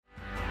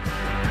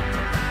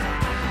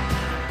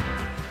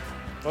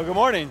Well, good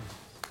morning.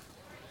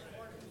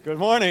 Good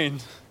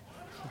morning.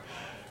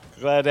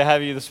 Glad to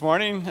have you this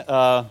morning.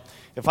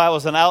 If I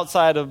was an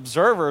outside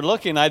observer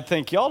looking, I'd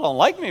think y'all don't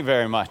like me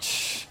very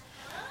much.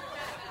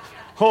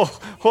 Well,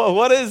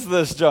 what is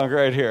this junk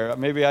right here?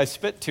 Maybe I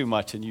spit too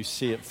much and you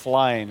see it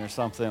flying or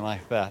something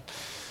like that.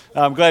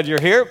 I'm glad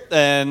you're here.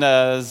 And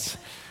as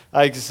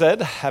I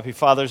said, happy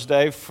Father's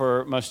Day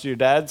for most of your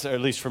dads, or at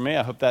least for me.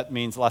 I hope that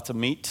means lots of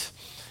meat.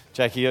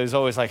 Jackie is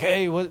always like,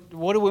 hey, what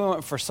do we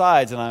want for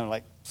sides? And I'm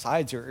like,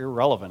 sides are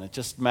irrelevant. It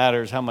just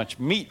matters how much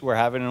meat we're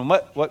having and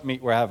what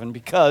meat we're having,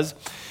 because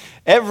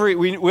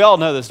we all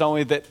know this, don't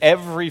we, that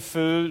every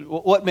food,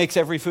 what makes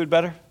every food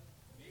better?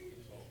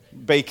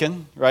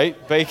 Bacon,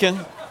 right? Bacon.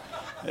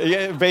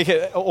 Yeah,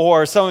 bacon.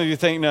 Or some of you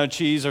think, no,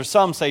 cheese, or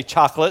some say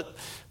chocolate.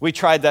 We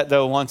tried that,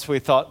 though, once. We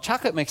thought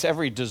chocolate makes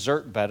every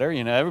dessert better.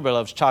 You know, everybody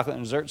loves chocolate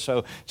and dessert,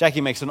 so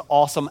Jackie makes an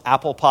awesome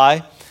apple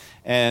pie.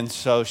 And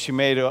so she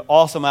made an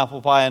awesome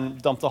apple pie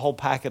and dumped a whole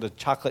packet of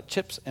chocolate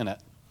chips in it.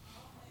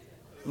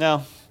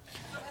 No,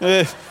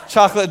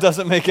 chocolate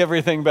doesn't make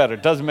everything better.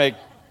 It doesn't make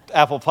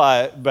apple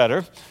pie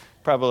better.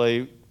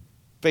 Probably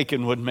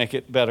bacon wouldn't make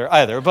it better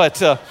either.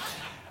 But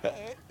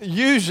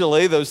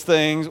usually those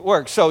things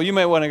work. So you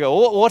may want to go,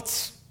 well,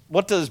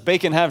 what does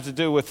bacon have to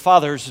do with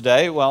Father's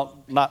Day?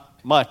 Well,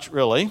 not much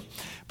really.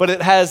 But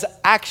it has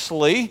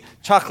actually,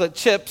 chocolate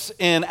chips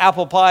in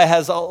apple pie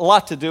has a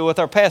lot to do with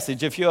our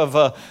passage. If you have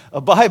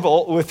a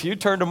Bible with you,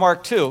 turn to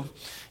Mark 2.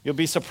 You'll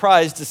be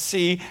surprised to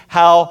see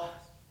how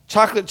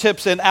chocolate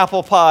chips in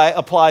apple pie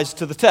applies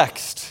to the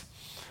text.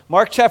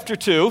 Mark chapter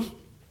 2.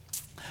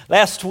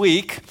 Last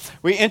week,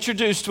 we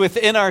introduced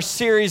within our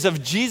series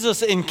of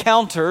Jesus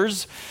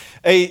Encounters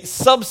a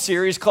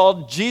sub-series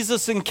called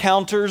Jesus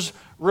Encounters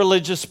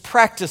Religious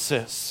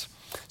Practices.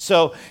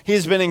 So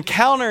he's been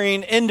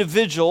encountering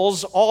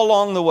individuals all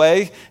along the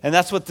way, and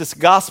that's what this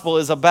gospel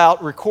is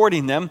about,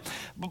 recording them.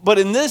 But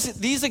in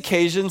these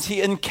occasions,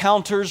 he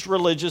encounters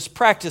religious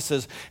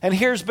practices. And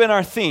here's been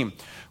our theme.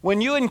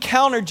 When you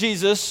encounter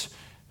Jesus,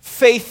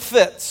 faith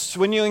fits.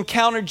 When you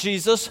encounter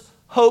Jesus,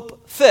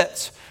 hope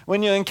fits.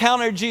 When you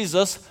encounter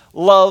Jesus,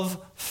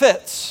 love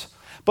fits.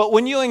 But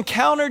when you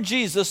encounter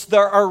Jesus,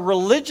 there are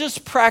religious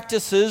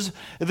practices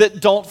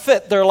that don't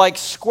fit. They're like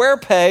square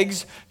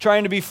pegs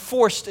trying to be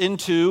forced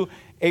into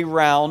a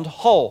round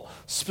hole.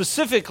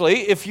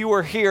 Specifically, if you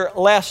were here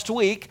last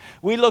week,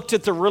 we looked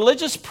at the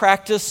religious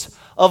practice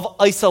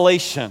of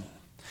isolation.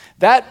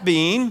 That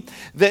being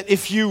that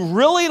if you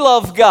really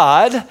love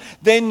God,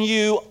 then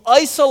you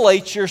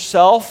isolate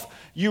yourself,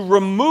 you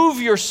remove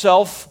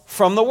yourself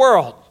from the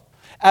world.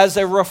 As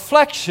a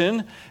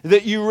reflection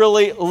that you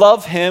really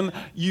love Him,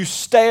 you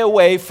stay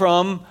away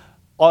from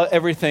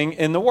everything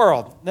in the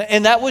world.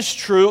 And that was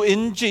true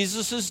in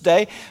Jesus'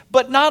 day,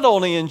 but not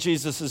only in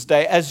Jesus'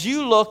 day. As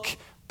you look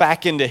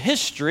back into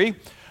history,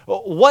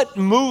 what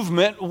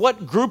movement,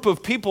 what group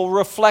of people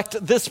reflect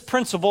this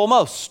principle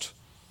most?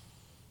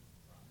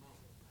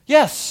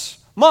 Yes,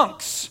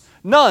 monks.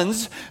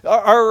 Nuns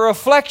are a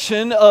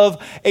reflection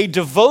of a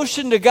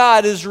devotion to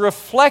God is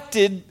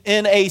reflected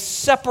in a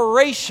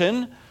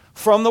separation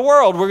from the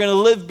world. We're going to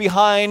live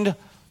behind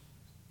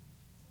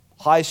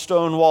high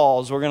stone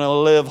walls. We're going to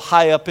live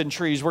high up in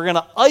trees. We're going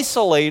to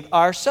isolate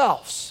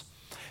ourselves.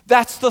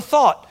 That's the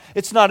thought.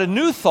 It's not a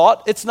new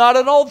thought. It's not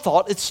an old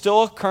thought. It's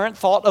still a current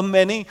thought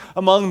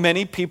among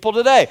many people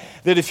today.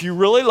 That if you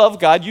really love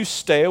God, you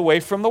stay away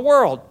from the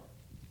world.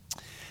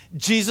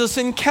 Jesus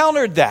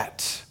encountered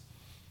that.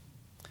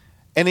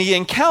 And he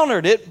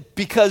encountered it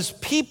because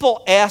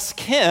people ask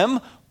him,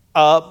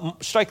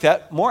 strike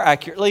that more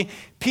accurately,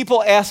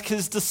 people ask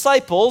his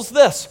disciples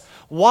this: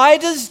 why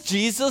does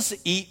Jesus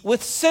eat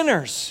with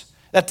sinners?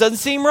 That doesn't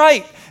seem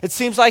right. It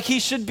seems like he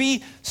should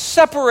be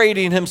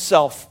separating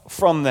himself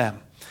from them.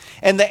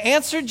 And the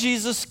answer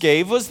Jesus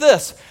gave was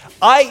this: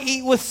 I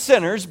eat with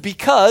sinners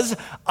because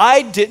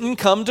I didn't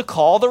come to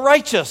call the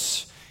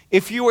righteous.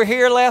 If you were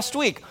here last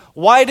week,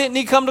 why didn't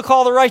he come to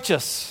call the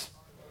righteous?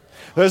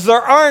 Because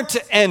there aren't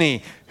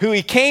any. Who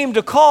he came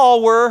to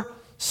call were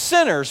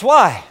sinners.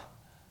 Why?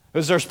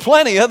 Because there's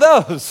plenty of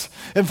those.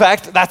 In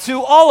fact, that's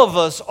who all of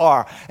us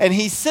are. And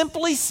he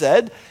simply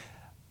said,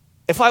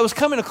 if I was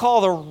coming to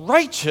call the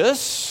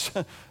righteous,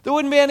 there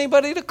wouldn't be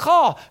anybody to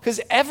call, because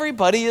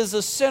everybody is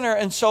a sinner.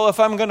 And so if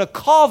I'm going to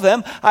call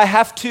them, I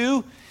have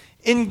to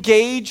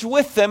engage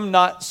with them,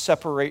 not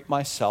separate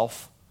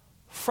myself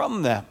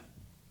from them.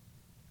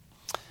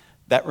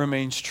 That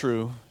remains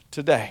true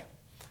today.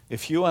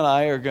 If you and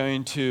I are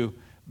going to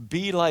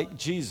be like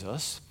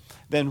Jesus,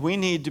 then we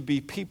need to be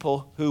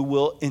people who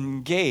will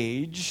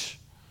engage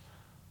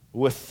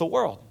with the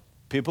world.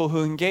 People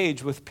who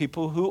engage with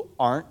people who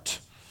aren't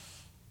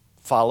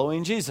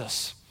following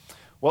Jesus.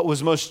 What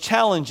was most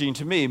challenging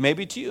to me,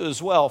 maybe to you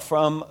as well,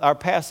 from our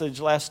passage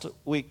last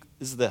week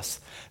is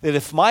this: that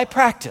if my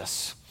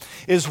practice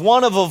is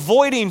one of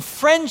avoiding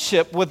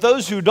friendship with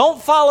those who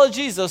don't follow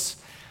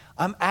Jesus,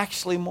 I'm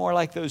actually more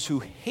like those who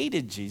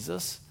hated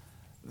Jesus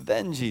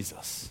than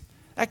Jesus.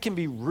 That can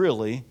be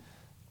really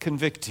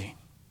convicting.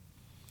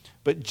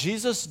 But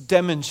Jesus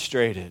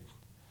demonstrated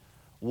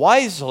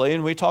wisely,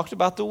 and we talked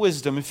about the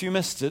wisdom. If you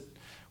missed it,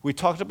 we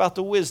talked about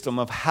the wisdom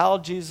of how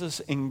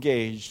Jesus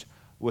engaged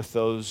with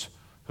those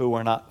who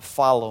were not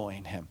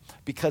following him,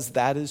 because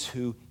that is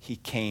who he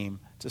came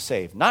to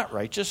save. Not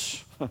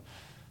righteous.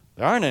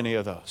 There aren't any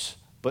of those,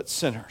 but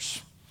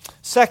sinners.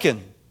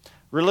 Second,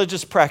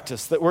 religious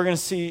practice that we're going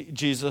to see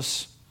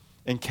Jesus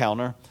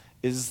encounter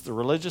is the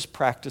religious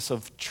practice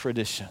of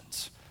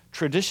traditions.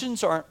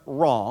 Traditions aren't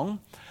wrong,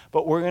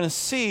 but we're going to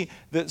see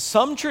that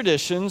some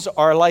traditions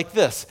are like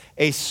this: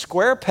 a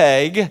square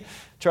peg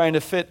trying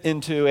to fit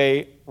into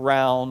a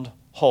round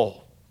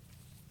hole.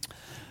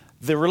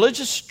 The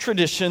religious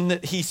tradition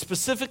that he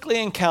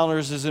specifically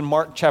encounters is in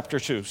Mark chapter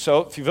 2.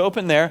 So if you've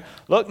opened there,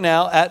 look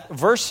now at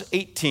verse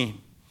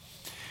 18.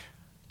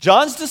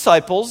 John's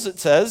disciples, it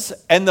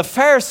says, and the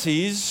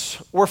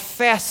Pharisees were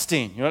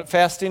fasting. You know what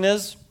fasting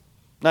is?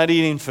 Not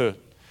eating food.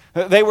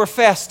 They were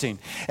fasting.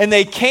 And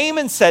they came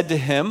and said to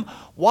him,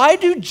 why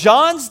do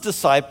John's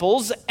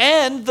disciples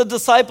and the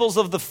disciples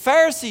of the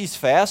Pharisees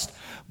fast,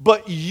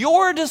 but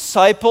your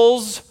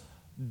disciples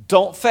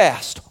don't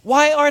fast?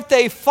 Why aren't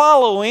they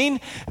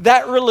following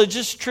that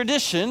religious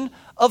tradition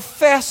of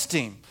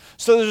fasting?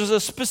 So there's a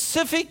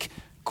specific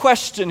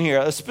question here,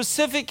 a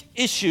specific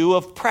issue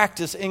of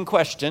practice in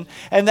question,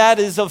 and that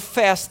is of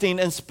fasting,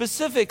 and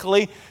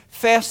specifically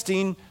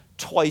fasting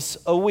twice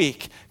a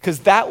week, because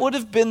that would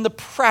have been the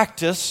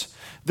practice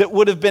that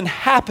would have been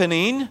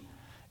happening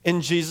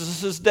in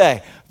Jesus'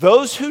 day.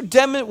 Those who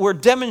were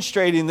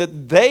demonstrating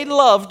that they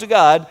loved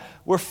God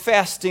were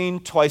fasting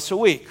twice a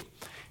week.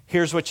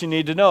 Here's what you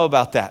need to know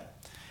about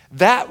that.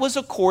 That was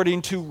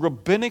according to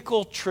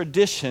rabbinical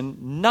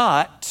tradition,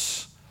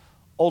 not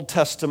Old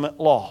Testament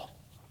law.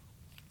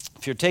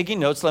 If you're taking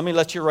notes,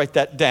 let you write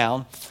that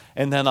down,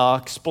 and then I'll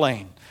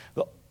explain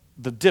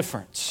the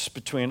difference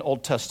between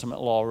Old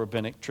Testament law and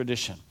rabbinic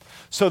tradition.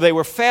 So they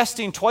were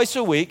fasting twice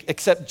a week,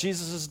 except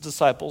Jesus'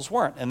 disciples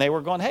weren't. And they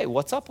were going, hey,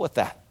 what's up with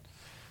that?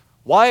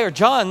 Why are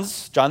John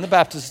the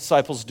Baptist's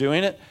disciples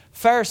doing it?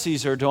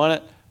 Pharisees are doing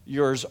it.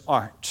 Yours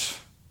aren't.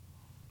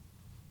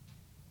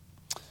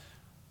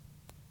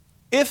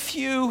 If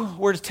you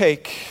were to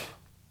take,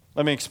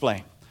 let me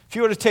explain. If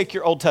you were to take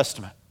your Old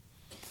Testament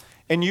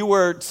and you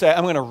were to say,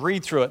 I'm going to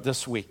read through it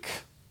this week.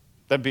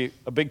 That'd be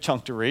a big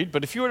chunk to read.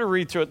 But if you were to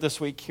read through it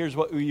this week, here's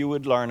what you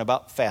would learn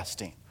about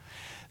fasting.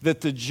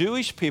 That the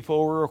Jewish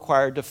people were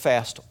required to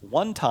fast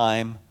one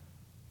time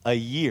a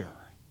year.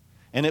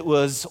 And it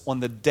was on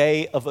the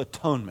Day of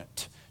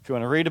Atonement. If you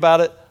want to read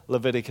about it,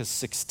 Leviticus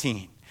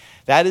 16.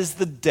 That is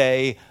the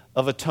Day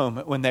of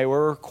Atonement when they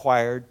were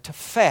required to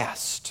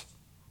fast.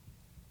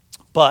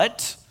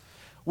 But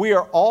we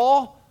are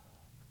all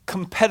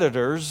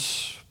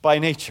competitors by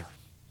nature.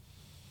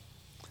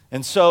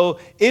 And so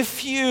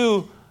if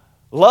you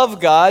love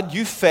God,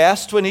 you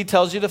fast when he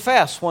tells you to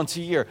fast once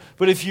a year.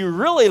 But if you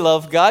really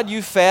love God,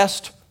 you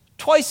fast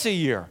twice a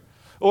year.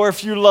 Or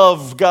if you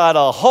love God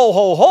a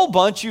whole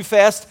bunch, you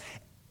fast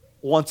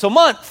once a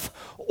month.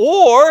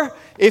 Or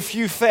if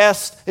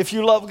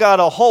you love God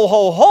a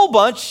whole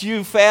bunch,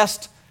 you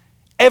fast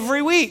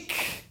every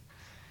week.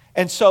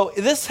 And so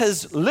this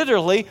has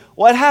literally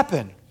what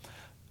happened.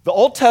 The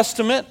Old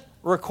Testament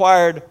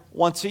required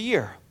once a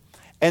year.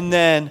 And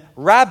then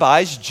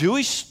rabbis,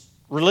 Jewish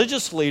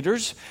religious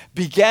leaders,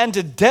 began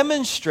to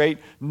demonstrate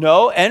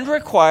and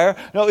require,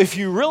 if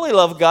you really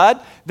love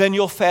God, then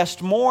you'll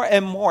fast more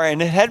and more.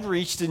 And it had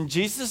reached in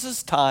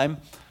Jesus' time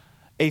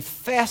a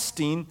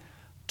fasting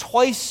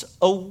twice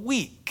a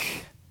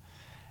week.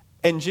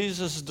 And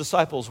Jesus'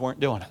 disciples weren't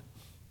doing it.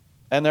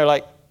 And they're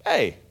like,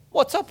 hey,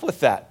 what's up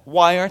with that?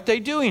 Why aren't they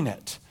doing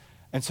it?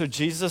 And so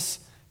Jesus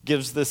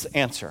gives this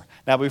answer.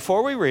 Now,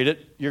 before we read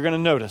it, you're going to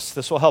notice,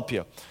 this will help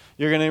you.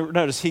 You're going to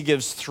notice he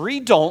gives 3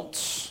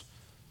 don'ts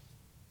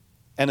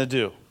and a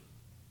do.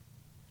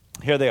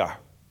 Here they are.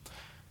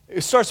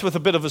 It starts with a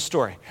bit of a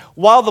story.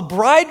 While the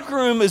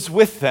bridegroom is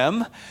with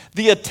them,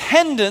 the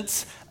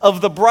attendants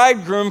of the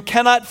bridegroom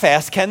cannot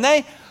fast, can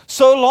they?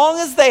 So long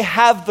as they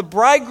have the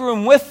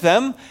bridegroom with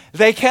them,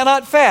 they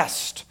cannot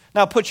fast.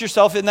 Now put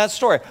yourself in that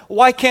story.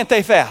 Why can't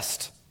they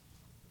fast?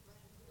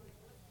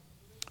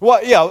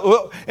 Well,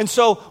 yeah, and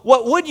so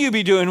what would you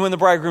be doing when the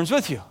bridegroom's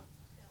with you?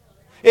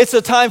 It's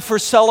a time for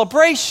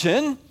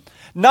celebration,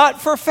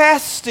 not for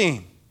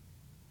fasting.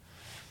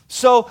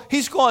 So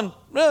he's going,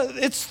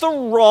 it's the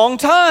wrong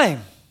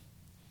time.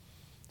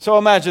 So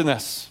imagine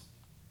this.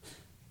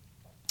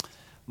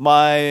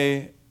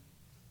 My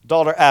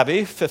daughter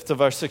Abby, 5th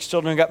of our 6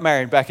 children, got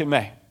married back in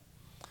May.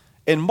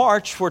 In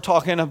March, we're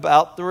talking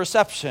about the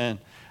reception.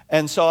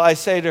 And so I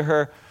say to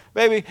her,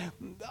 baby,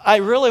 I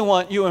really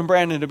want you and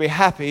Brandon to be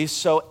happy.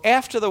 So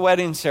after the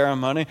wedding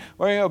ceremony,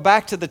 we're going to go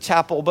back to the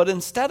chapel. But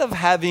instead of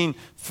having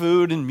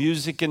food and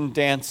music and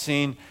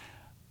dancing,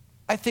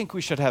 I think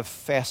we should have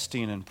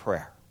fasting and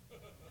prayer.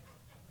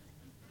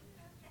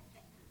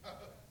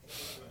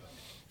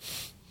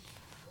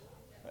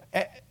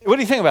 What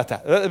do you think about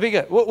that? That'd be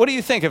good. What do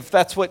you think if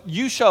that's what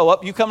you show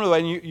up, you come to the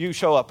wedding, you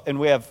show up, and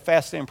we have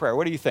fasting and prayer?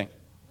 What do you think?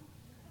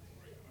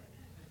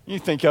 You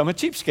think I'm a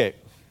cheapskate.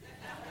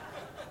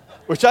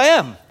 Which I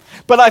am.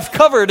 but I've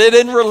covered it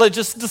in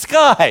religious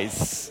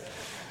disguise.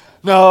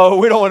 No,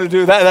 we don't want to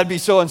do that. That'd be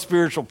so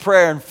unspiritual.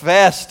 Prayer and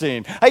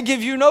fasting. I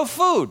give you no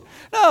food.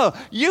 No,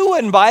 you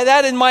wouldn't buy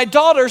that, and my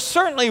daughter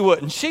certainly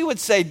wouldn't. She would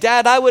say,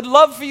 Dad, I would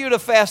love for you to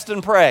fast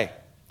and pray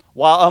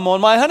while I'm on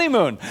my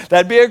honeymoon.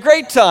 That'd be a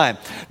great time.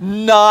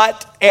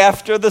 Not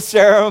after the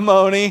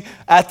ceremony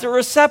at the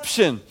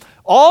reception.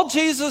 All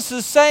Jesus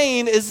is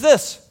saying is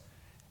this: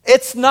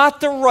 it's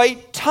not the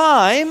right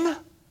time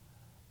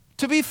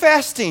to be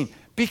fasting,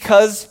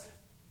 because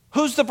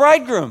who's the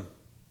bridegroom?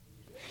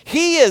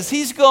 He is.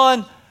 He's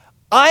gone,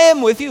 I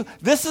am with you.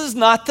 This is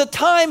not the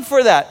time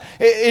for that.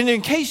 And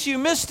in case you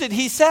missed it,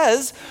 he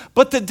says,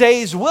 but the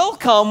days will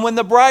come when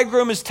the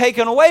bridegroom is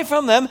taken away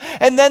from them,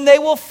 and then they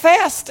will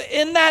fast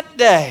in that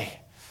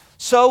day.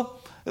 So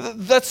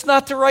that's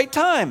not the right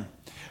time.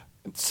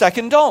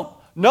 Second, don't.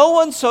 No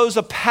one sews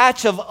a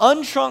patch of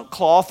unshrunk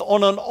cloth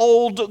on an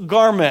old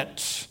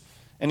garment.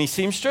 Any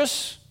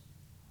seamstress?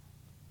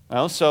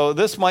 No, so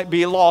this might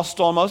be lost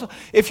almost.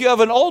 If you have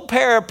an old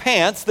pair of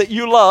pants that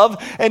you love,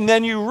 and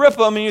then you rip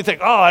them and you think,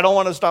 oh, I don't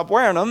want to stop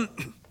wearing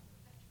them,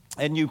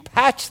 and you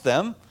patch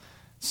them,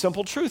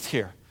 simple truth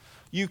here.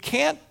 You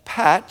can't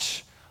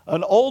patch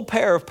an old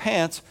pair of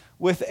pants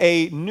with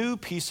a new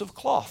piece of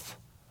cloth,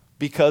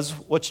 because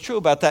what's true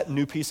about that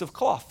new piece of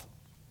cloth?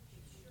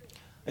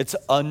 It's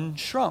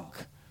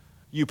unshrunk.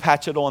 You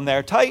patch it on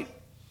there tight,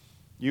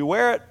 you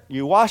wear it,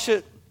 you wash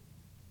it,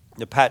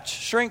 the patch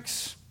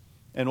shrinks.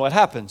 And what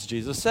happens?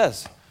 Jesus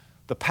says,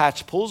 the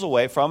patch pulls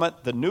away from it,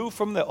 the new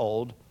from the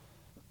old,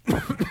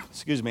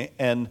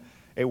 and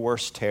a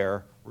worse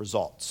tear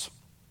results.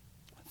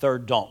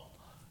 Third, don't.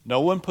 No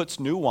one puts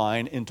new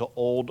wine into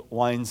old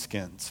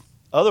wineskins.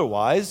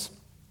 Otherwise,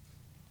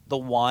 the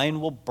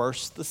wine will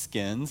burst the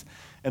skins,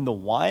 and the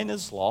wine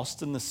is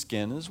lost in the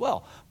skin as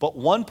well. But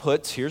one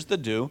puts, here's the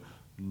do,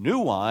 new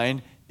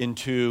wine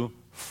into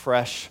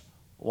fresh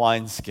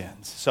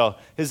wineskins. So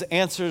his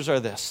answers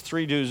are this: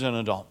 3 do's and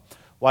a don't.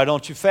 Why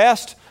don't you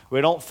fast? We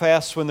don't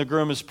fast when the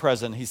groom is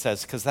present, he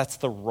says, because that's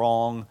the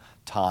wrong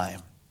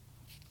time.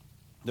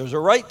 There's a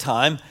right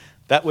time.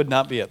 That would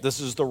not be it. This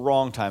is the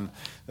wrong time.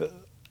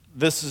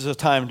 This is a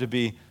time to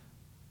be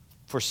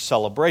for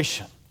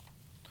celebration,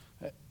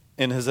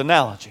 in his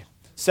analogy.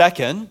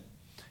 Second,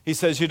 he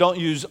says you don't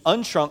use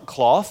unshrunk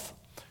cloth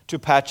to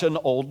patch an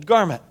old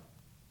garment.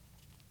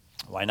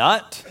 Why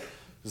not?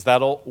 Because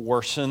that'll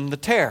worsen the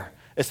tear.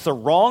 It's the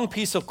wrong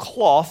piece of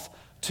cloth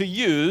to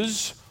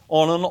use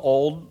on an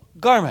old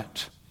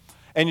garment.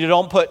 And you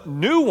don't put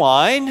new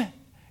wine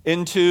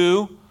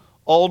into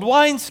old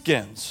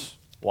wineskins.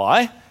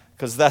 Why?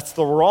 Because that's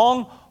the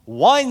wrong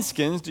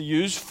wineskins to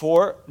use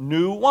for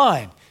new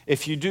wine.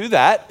 If you do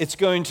that, it's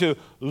going to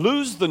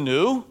lose the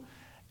new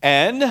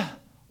and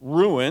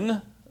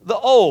ruin the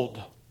old.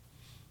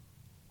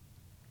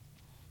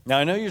 Now,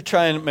 I know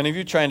many of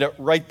you are trying to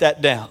write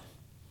that down.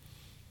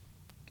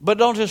 But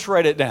don't just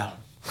write it down.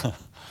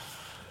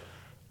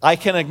 I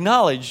can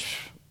acknowledge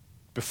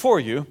before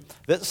you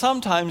that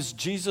sometimes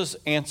Jesus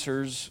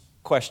answers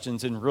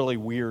questions in really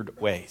weird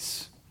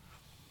ways.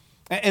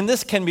 And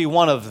this can be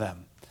one of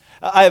them.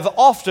 I've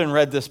often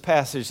read this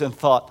passage and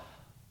thought,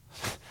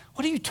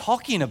 what are you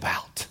talking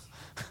about?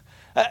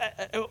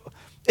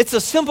 It's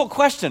a simple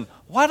question.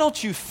 Why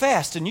don't you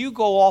fast and you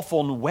go off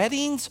on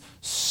weddings,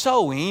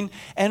 sewing,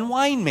 and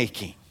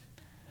winemaking?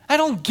 I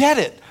don't get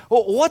it.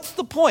 Well, what's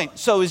the point?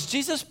 So is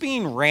Jesus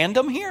being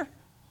random here?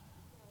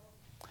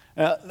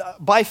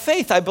 By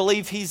faith, I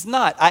believe he's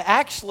not. I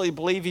actually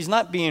believe he's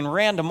not being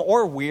random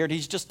or weird.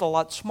 He's just a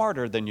lot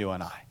smarter than you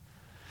and I.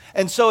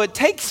 And so it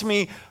takes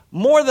me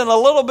more than a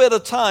little bit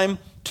of time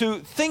to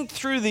think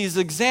through these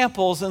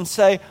examples and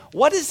say,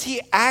 what is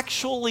he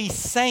actually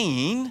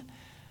saying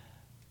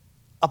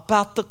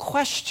about the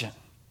question?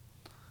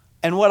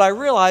 And what I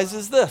realize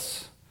is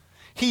this: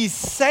 he's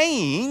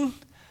saying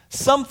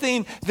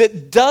something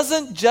that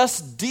doesn't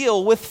just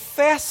deal with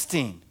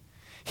fasting.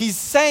 He's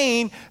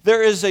saying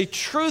there is a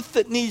truth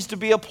that needs to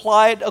be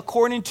applied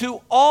according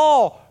to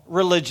all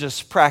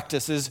religious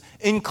practices,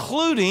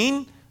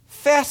 including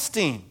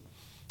fasting.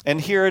 And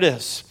here it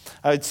is.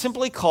 I would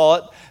simply call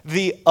it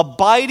the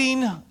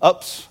abiding.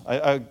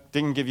 I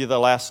didn't give you the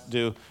last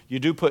do. You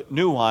do put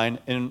new wine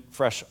in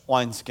fresh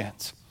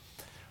wineskins.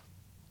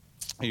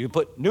 You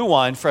put new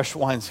wine, fresh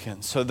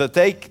wineskins, so that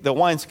the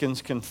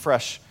wineskins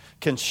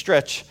can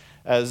stretch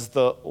as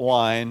the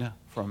wine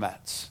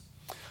ferments.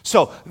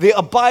 So, the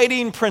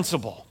abiding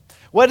principle.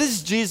 What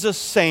is Jesus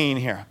saying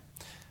here?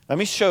 Let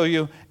me show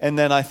you, and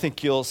then I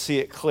think you'll see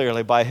it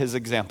clearly by his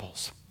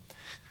examples.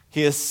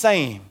 He is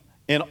saying,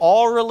 in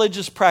all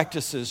religious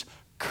practices,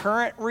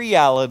 current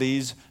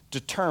realities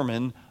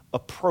determine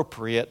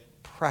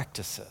appropriate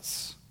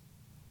practices.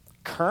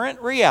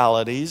 Current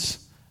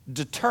realities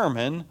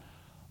determine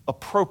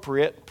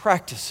appropriate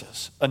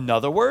practices. In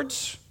other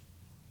words,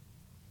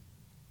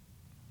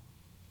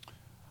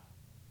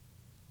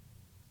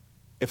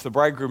 if the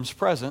bridegroom's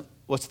present,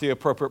 what's the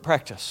appropriate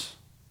practice?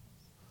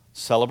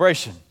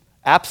 Celebration.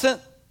 Absent,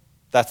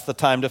 that's the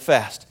time to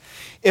fast.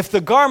 If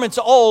the garment's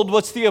old,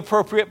 what's the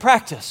appropriate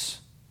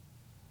practice?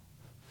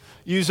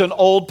 use an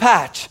old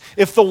patch.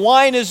 If the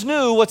wine is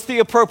new, what's the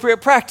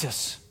appropriate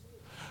practice?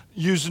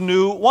 Use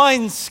new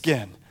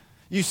wineskin.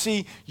 You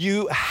see,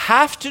 you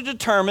have to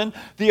determine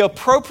the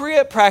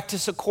appropriate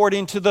practice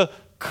according to the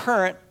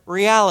current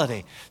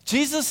reality.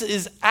 Jesus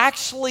is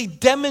actually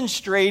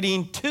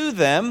demonstrating to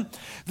them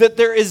that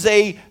there is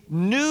a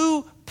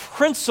new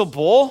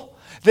principle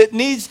that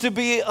needs to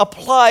be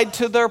applied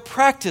to their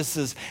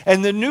practices.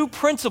 And the new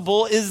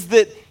principle is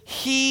that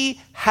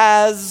he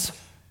has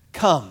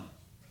come.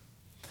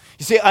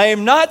 You see, I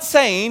am not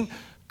saying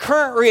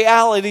current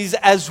realities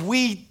as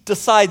we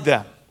decide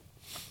them.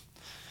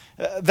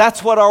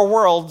 That's what our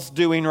world's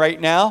doing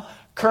right now.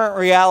 Current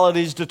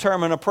realities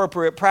determine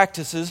appropriate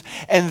practices,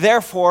 and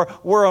therefore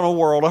we're in a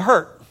world of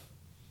hurt.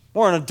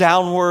 We're in a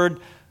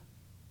downward,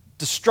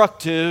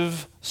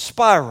 destructive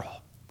spiral.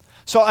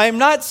 So I'm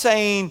not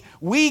saying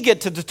we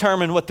get to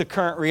determine what the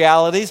current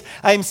realities.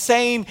 I'm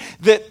saying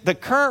that the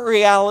current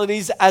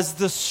realities as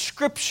the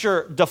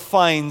Scripture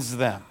defines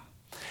them.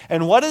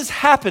 And what is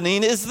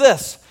happening is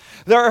this.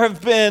 There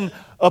have been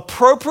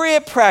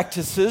appropriate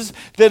practices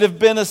that have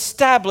been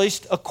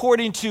established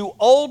according to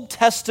Old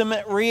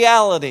Testament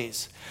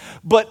realities.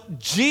 But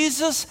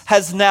Jesus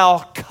has now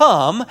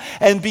come,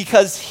 and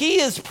because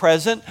he is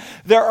present,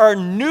 there are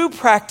new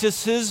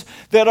practices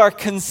that are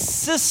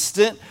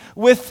consistent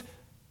with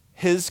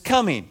his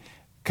coming.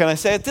 Can I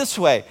say it this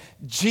way?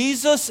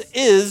 Jesus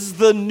is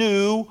the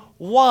new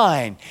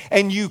wine.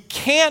 And you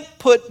can't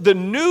put the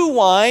new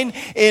wine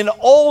in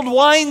old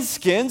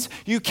wineskins.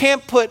 You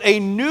can't put a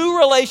new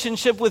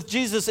relationship with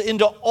Jesus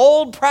into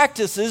old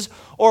practices,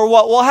 or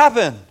what will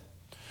happen?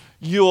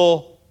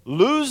 You'll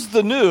lose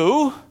the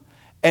new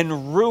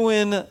and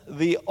ruin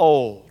the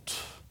old.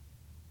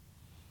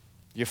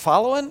 You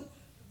following?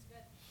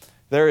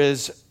 There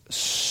is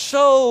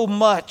so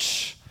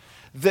much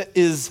that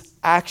is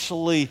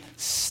actually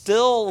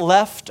still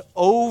left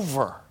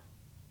over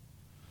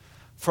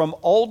from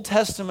Old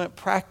Testament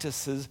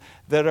practices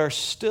that are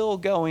still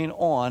going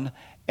on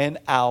in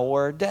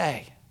our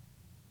day.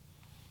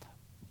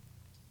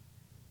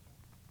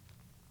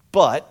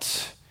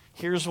 But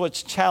here's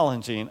what's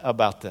challenging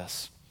about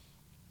this.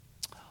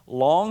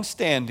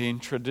 Long-standing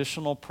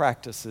traditional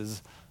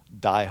practices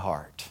die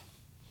hard.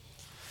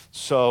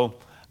 So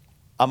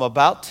I'm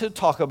about to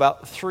talk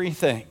about three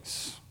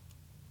things.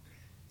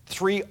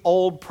 Three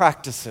old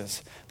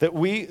practices that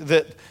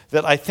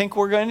I think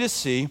we're going to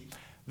see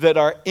that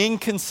are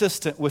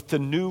inconsistent with the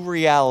new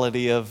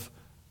reality of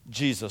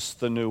Jesus,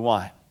 the new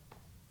wine.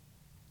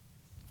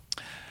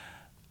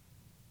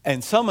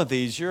 And some of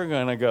these you're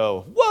going to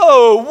go,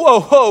 whoa,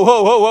 whoa, whoa,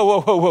 whoa, whoa,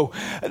 whoa, whoa, whoa.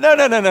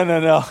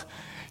 No.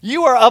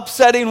 You are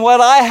upsetting what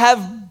I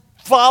have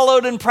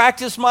followed and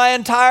practiced my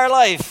entire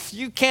life.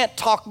 You can't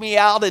talk me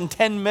out in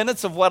 10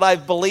 minutes of what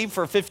I've believed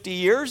for 50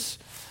 years.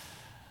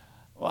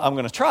 Well, I'm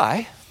going to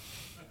try.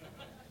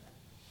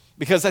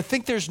 Because I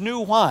think there's new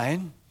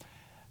wine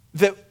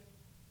that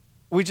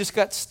we just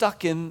got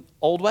stuck in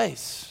old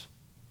ways.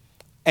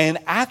 And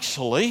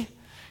actually,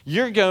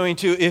 you're going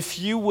to, if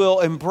you will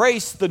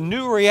embrace the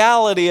new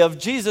reality of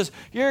Jesus,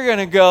 you're going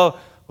to go,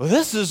 well,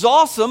 this is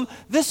awesome.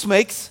 This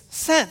makes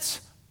sense.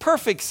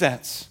 Perfect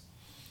sense.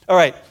 All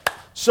right,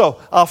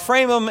 so I'll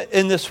frame them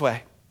in this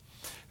way.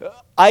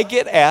 I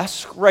get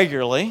asked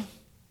regularly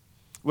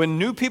when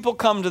new people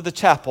come to the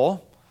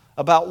chapel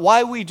about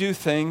why we do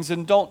things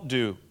and don't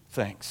do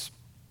things.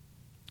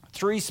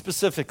 Three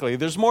specifically.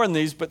 There's more than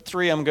these, but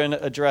three I'm going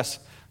to address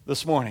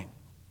this morning.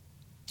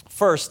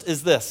 First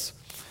is this,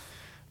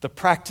 the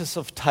practice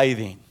of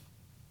tithing.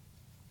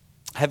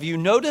 Have you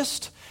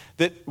noticed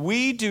that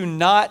we do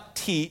not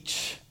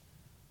teach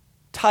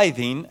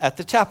tithing at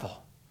the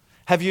chapel?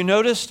 Have you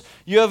noticed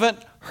you haven't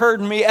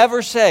heard me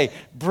ever say,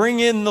 bring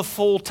in the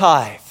full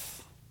tithe?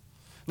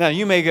 Now,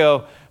 you may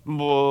go,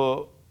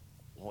 well,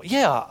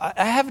 yeah,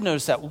 I have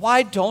noticed that.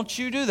 Why don't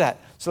you do that?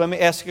 So let me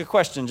ask you a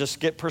question, just to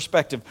get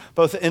perspective.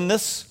 Both in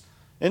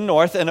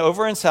North and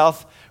over in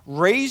South,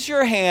 raise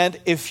your hand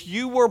if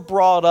you were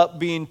brought up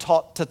being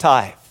taught to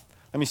tithe.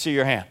 Let me see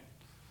your hand.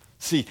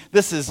 See,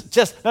 this is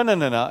just, no.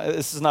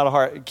 This is not a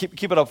hard,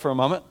 keep it up for a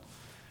moment.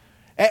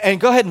 And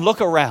go ahead and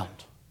look around.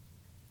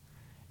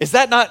 Is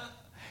that not,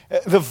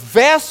 the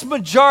vast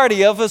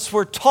majority of us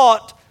were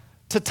taught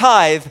to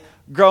tithe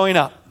growing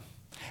up.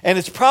 And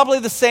it's probably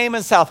the same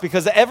in South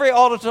because every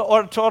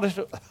auditorium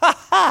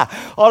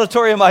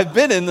I've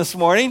been in this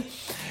morning,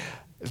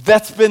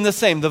 that's been the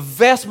same. The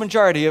vast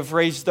majority have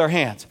raised their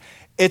hands.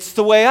 It's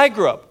the way I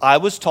grew up. I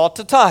was taught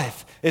to tithe.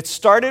 It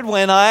started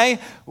when I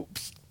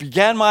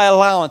began my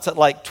allowance at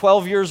like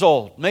 12 years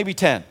old, maybe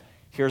 10.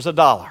 Here's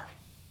 $1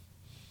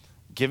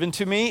 given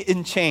to me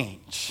in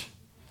change.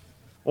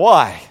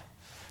 Why?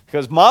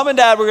 Because mom and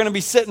dad were going to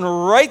be sitting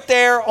right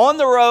there on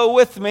the row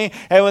with me,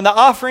 and when the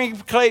offering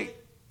plate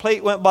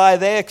went by,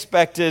 they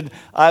expected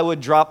I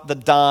would drop the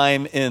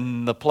dime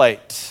in the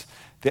plate.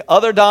 The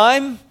other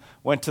dime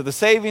went to the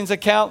savings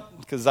account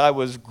because I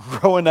was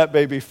growing that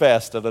baby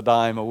fast at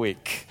 $0.10 a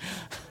week.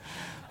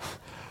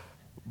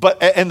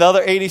 And the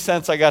other 80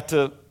 cents I got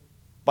to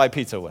buy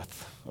pizza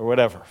with or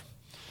whatever.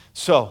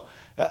 So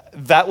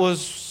That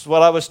was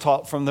what I was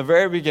taught from the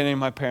very beginning.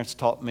 My parents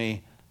taught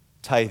me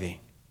tithing.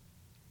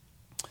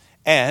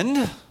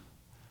 And,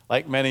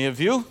 like many of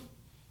you,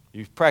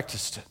 you've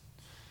practiced it.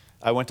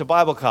 I went to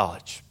Bible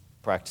college,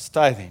 practiced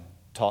tithing,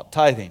 taught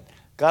tithing.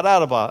 Got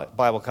out of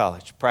Bible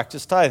college,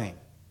 practiced tithing,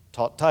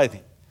 taught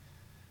tithing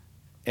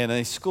in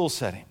a school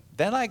setting.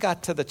 Then I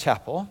got to the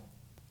chapel,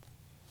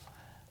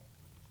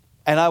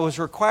 and I was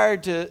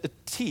required to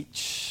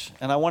teach,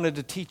 and I wanted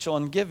to teach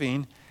on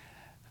giving,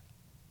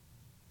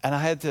 and I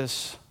had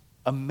this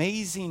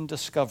amazing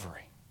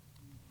discovery.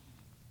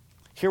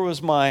 Here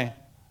was my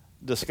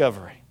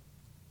discovery.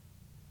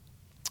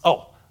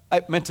 Oh,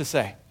 I meant to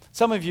say,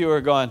 some of you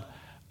are going,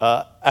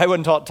 I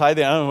wasn't taught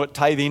tithing, I don't know what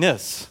tithing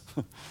is.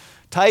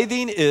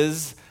 Tithing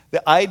is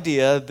the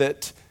idea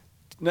that,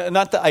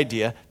 not the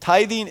idea,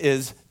 tithing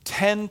is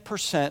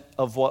 10%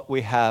 of what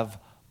we have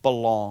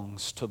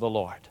belongs to the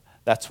Lord.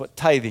 That's what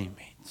tithing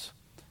means.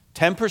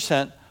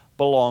 10%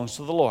 belongs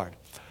to the Lord.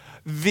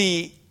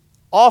 The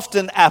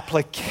often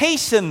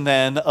application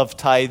then of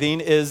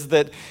tithing is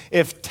that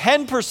if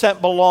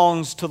 10%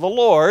 belongs to the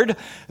Lord,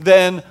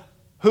 then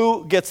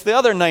who gets the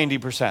other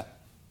 90%?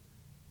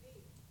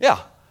 Yeah,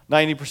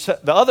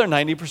 90%. The other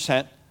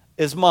 90%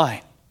 is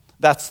mine.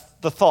 That's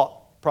the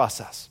thought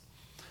process.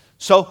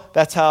 So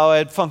that's how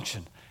I'd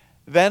function.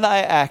 Then I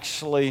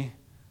actually,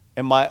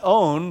 in my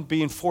own,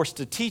 being forced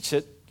to teach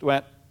it,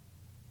 went,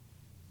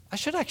 I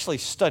should actually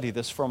study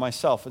this for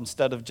myself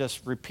instead of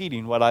just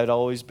repeating what I'd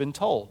always been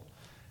told.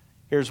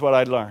 Here's what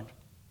I learned.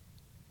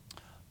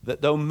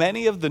 That though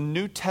many of the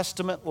New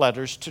Testament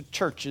letters to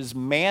churches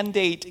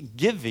mandate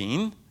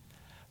giving,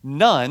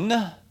 none,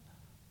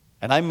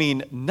 and I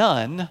mean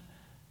none,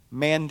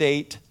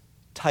 mandate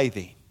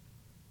tithing.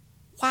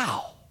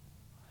 Wow.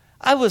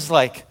 I was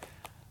like,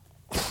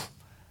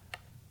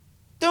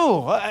 dude,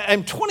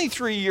 I'm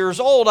 23 years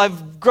old.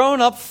 I've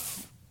grown up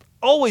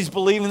always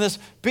believing this,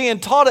 being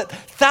taught it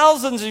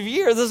thousands of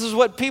years. This is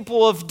what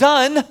people have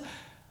done.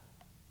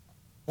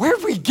 Where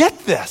did we get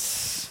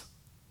this?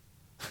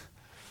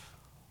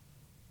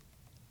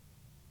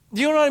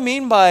 Do you know what I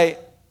mean by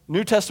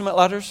New Testament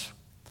letters?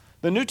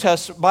 The New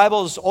Testament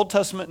Bible is Old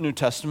Testament, New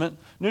Testament.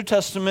 New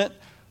Testament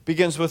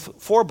begins with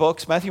 4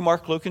 books, Matthew,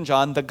 Mark, Luke, and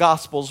John. The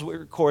Gospels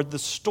record the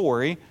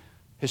story,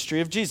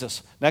 history of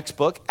Jesus. Next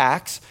book,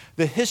 Acts,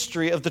 the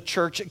history of the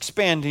church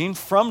expanding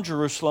from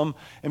Jerusalem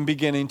and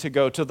beginning to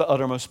go to the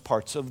uttermost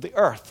parts of the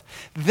earth.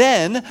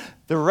 Then,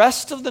 the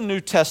rest of the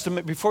New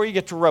Testament, before you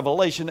get to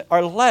Revelation,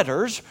 are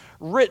letters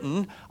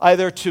written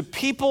either to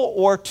people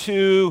or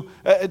to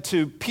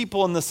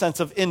people in the sense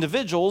of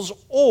individuals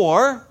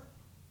or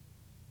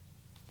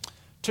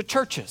to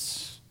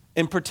churches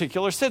in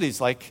particular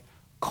cities like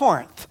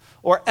Corinth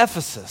or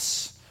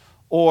Ephesus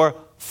or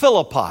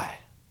Philippi,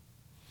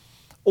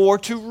 or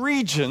to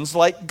regions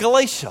like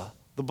Galatia,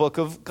 the book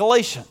of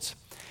Galatians.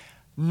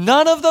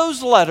 None of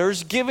those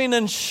letters giving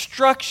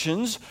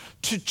instructions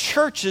to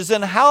churches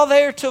and how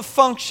they are to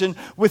function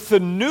with the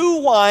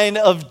new wine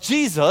of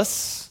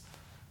Jesus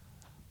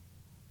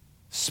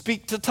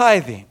speak to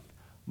tithing.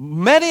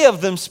 Many of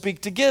them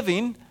speak to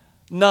giving,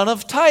 none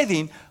of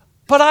tithing.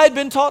 But I had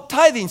been taught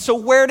tithing, so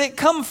where did it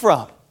come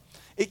from?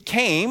 It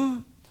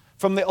came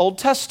from the Old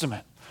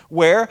Testament,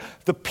 where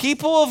the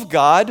people of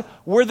God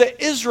were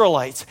the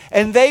Israelites,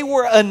 and they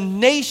were a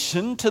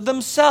nation to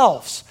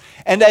themselves.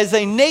 And as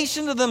a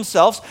nation to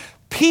themselves,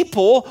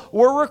 people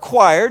were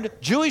required,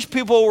 Jewish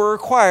people were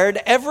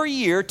required every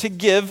year to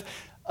give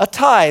a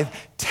tithe,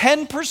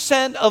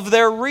 10% of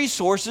their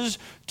resources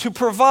to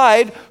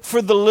provide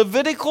for the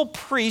Levitical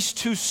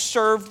priests who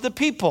served the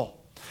people.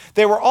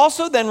 They were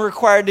also then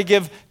required to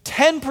give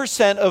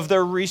 10% of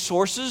their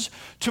resources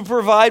to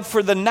provide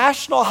for the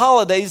national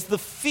holidays, the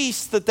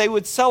feasts that they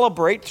would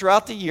celebrate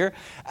throughout the year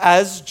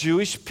as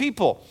Jewish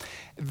people.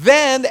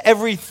 Then,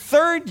 every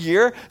third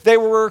year, they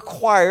were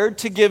required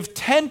to give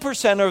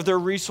 10% of their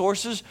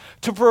resources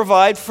to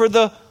provide for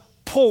the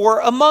poor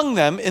among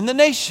them in the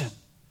nation.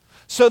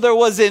 So there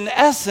was, in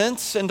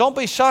essence, and don't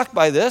be shocked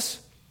by this,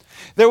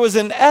 there was,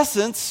 in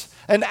essence,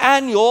 an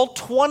annual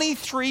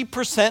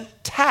 23%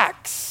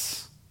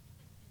 tax,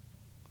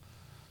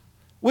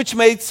 which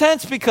made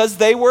sense because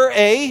they were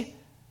a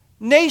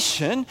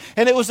nation,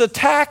 and it was a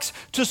tax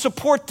to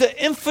support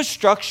the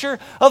infrastructure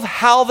of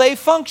how they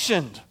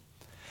functioned.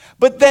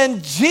 But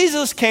then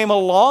Jesus came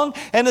along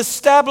and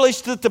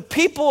established that the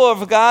people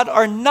of God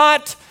are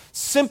not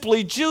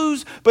simply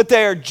Jews, but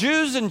they are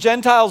Jews and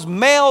Gentiles,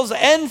 males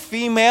and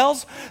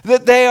females,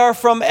 that they are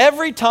from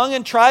every tongue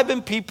and tribe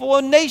and people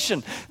and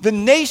nation. The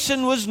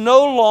nation was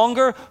no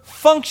longer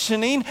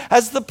functioning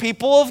as the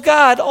people of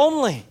God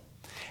only.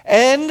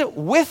 And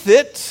with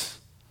it,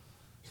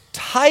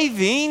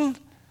 tithing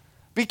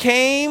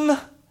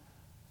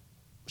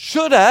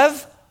should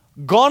have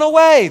gone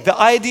away. The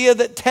idea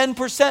that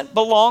 10%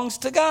 belongs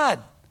to God.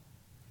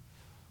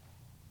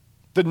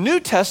 The New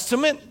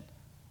Testament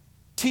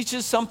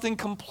teaches something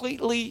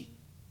completely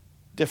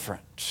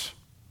different.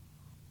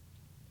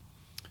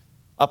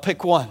 I'll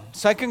pick one.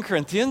 2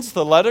 Corinthians,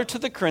 the letter to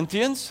the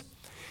Corinthians,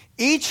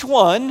 Each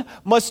one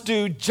must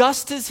do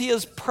just as he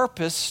has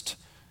purposed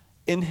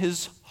in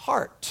his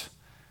heart.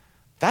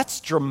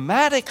 That's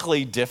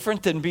dramatically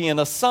different than being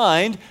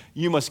assigned.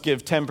 You must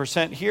give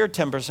 10% here,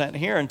 10%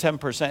 here, and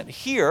 10%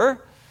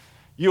 here.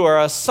 You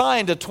are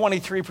assigned a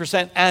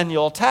 23%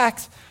 annual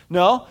tax.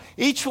 No,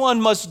 each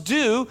one must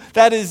do,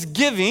 that is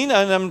giving,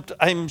 and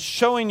I'm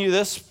showing you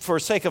this for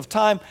sake of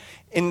time.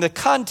 In the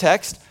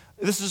context,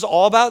 this is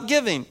all about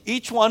giving.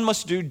 Each one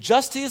must do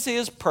just as he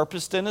has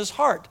purposed in his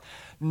heart,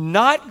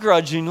 not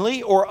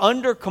grudgingly or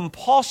under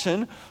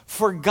compulsion,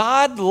 for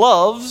God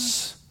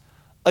loves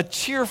a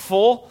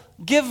cheerful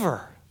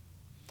giver.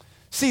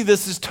 See,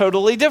 this is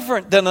totally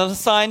different than an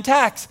assigned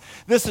tax.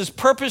 This is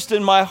purposed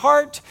in my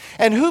heart,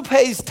 and who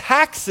pays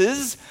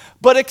taxes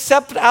but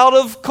except out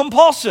of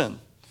compulsion?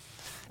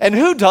 And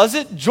who does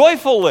it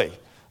joyfully?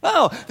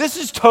 No, this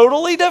is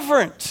totally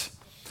different.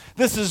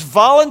 This is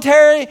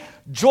voluntary,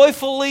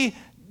 joyfully,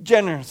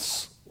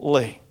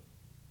 generously.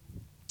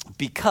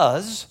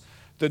 Because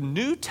the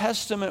New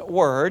Testament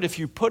word, if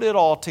you put it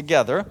all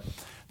together,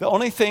 the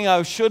only thing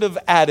I should have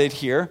added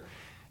here,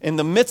 in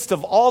the midst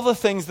of all the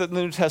things that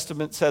the New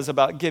Testament says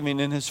about giving,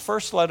 in his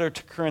first letter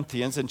to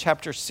Corinthians, in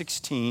chapter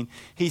 16,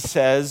 he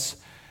says,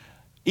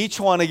 each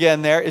one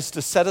again there is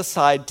to set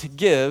aside to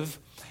give,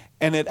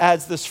 and it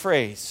adds this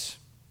phrase,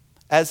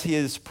 as he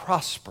is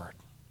prospered,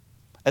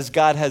 as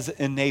God has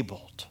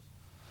enabled.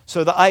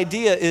 So the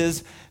idea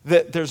is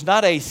that there's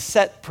not a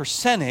set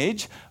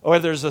percentage or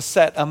there's a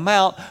set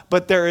amount,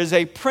 but there is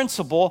a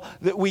principle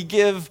that we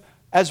give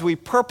as we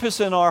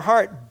purpose in our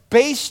heart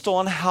based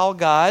on how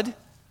God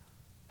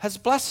has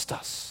blessed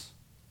us.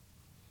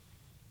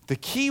 The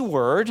key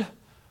word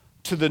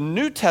to the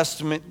New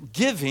Testament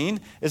giving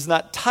is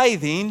not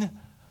tithing,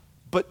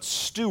 but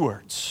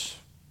stewards.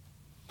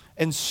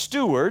 And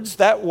stewards,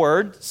 that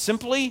word,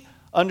 simply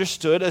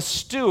understood, a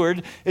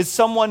steward is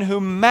someone who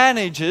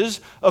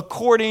manages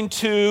according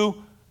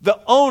to the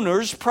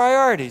owner's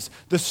priorities.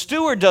 The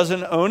steward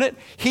doesn't own it.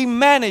 He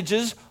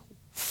manages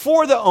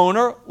for the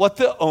owner what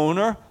the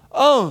owner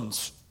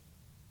owns.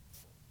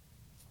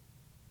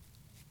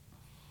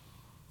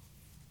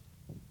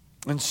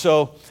 And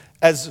so,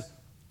 as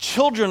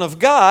children of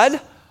God,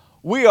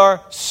 we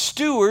are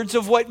stewards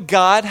of what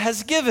God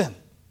has given.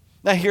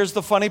 Now, here's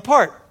the funny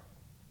part.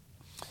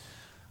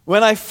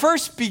 When I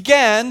first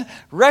began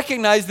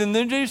recognizing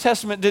the New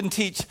Testament didn't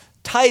teach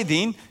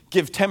tithing,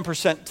 give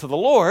 10% to the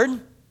Lord,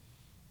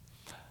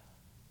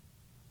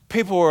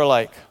 people were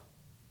like,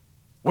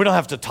 we don't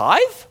have to tithe?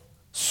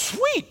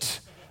 Sweet.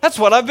 That's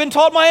what I've been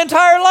taught my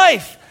entire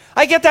life.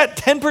 I get that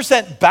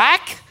 10%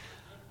 back?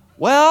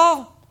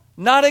 Well,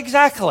 not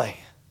exactly.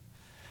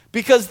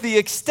 Because the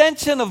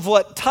extension of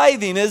what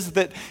tithing is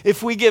that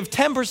if we give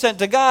 10%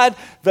 to God,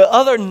 the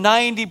other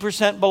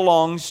 90%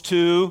 belongs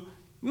to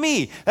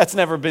me. That's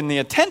never been the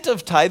intent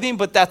of tithing,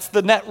 but that's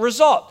the net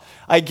result.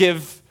 I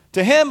give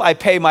to him, I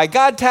pay my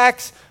God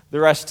tax, the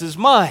rest is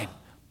mine.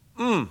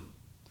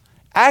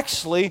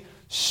 Actually,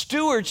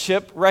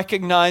 stewardship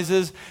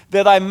recognizes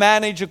that I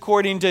manage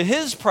according to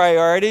his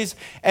priorities,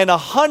 and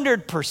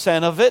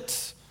 100% of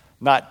it,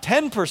 not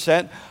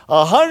 10%,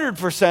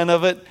 100%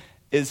 of it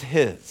is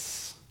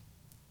his.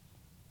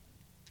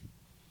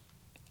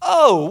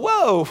 Oh,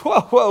 whoa,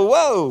 whoa, whoa,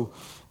 whoa.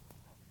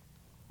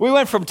 We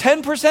went from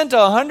 10% to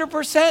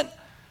 100%?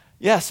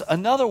 Yes,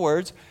 in other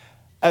words,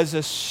 as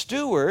a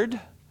steward,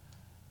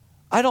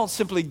 I don't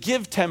simply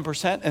give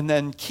 10% and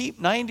then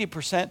keep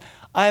 90%.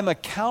 I'm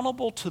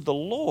accountable to the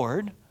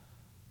Lord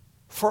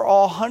for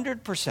all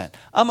 100%.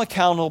 I'm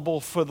accountable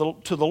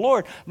to the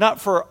Lord,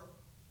 not for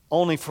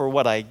only for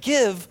what I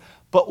give,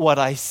 but what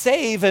I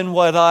save and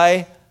what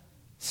I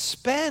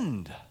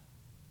spend.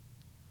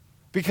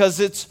 Because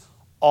it's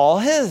all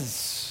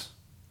his.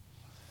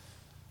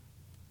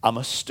 I'm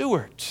a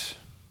steward.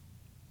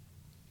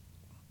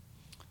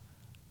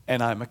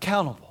 And I'm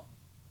accountable.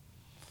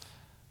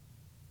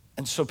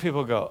 And so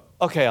people go,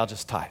 okay, I'll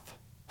just tithe.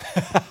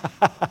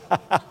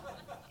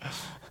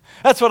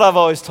 That's what I've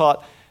always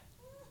taught.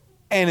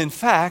 And in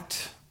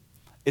fact,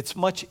 it's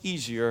much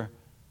easier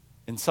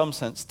in some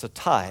sense to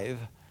tithe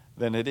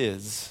than it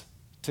is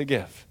to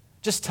give.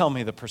 Just tell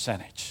me the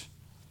percentage.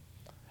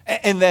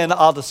 And then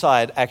I'll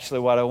decide actually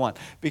what I want.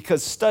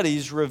 Because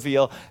studies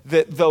reveal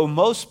that though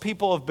most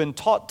people have been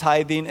taught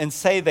tithing and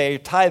say they're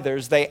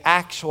tithers,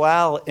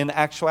 in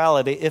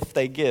actuality, if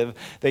they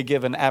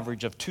give an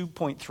average of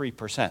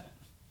 2.3%.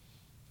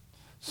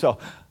 So,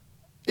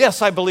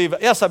 yes,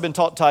 I've been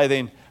taught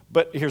tithing,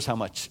 but here's how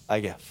much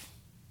I give.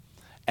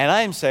 And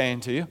I am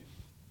saying to you,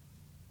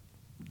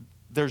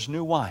 there's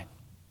new wine.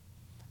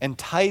 And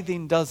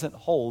tithing doesn't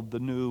hold the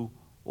new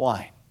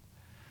wine.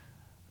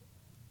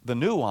 The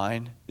new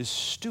wine is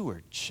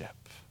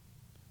stewardship,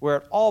 where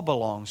it all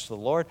belongs to the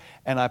Lord,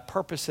 and I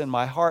purpose in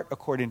my heart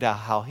according to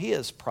how he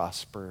has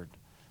prospered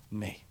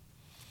me.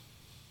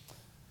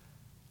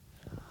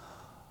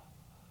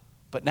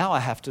 But now I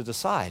have to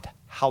decide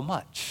how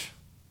much.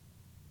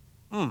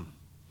 And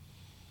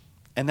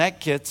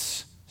that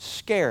gets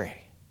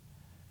scary,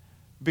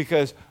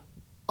 because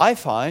I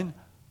find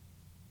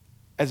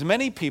as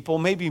many people,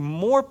 maybe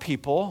more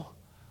people,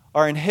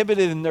 are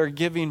inhibited in their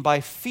giving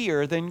by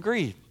fear than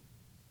greed.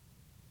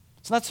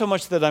 It's not so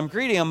much that I'm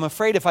greedy. I'm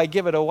afraid if I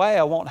give it away,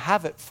 I won't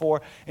have it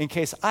in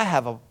case I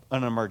have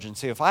an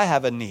emergency, if I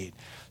have a need.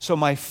 So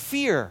my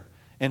fear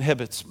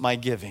inhibits my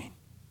giving.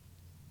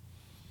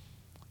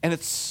 And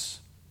it's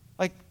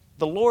like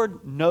the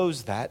Lord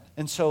knows that.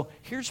 And so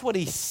here's what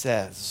he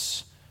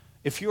says.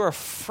 If you're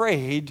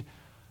afraid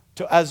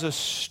to, as a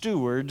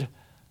steward,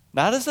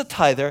 not as a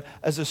tither,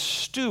 as a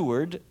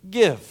steward,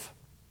 give.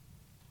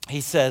 He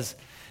says,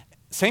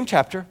 same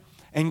chapter,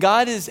 and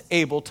God is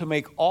able to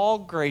make all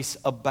grace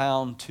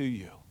abound to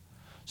you,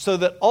 so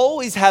that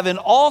always having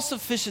all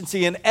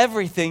sufficiency in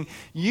everything,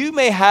 you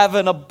may have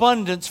an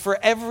abundance for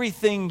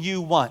everything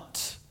you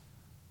want.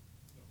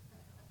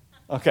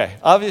 Okay,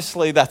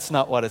 obviously that's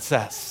not what it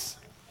says.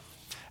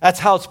 That's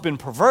how it's been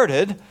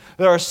perverted.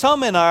 There are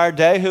some in our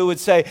day who would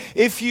say,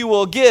 if you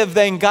will give,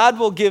 then God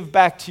will give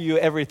back to you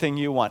everything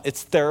you want.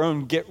 It's their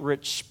own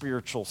get-rich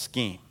spiritual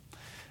scheme.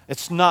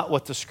 It's not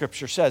what the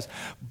Scripture says.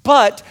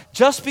 But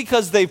just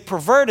because they've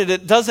perverted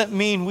it doesn't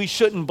mean we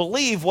shouldn't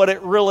believe what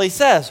it really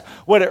says.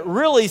 What it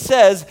really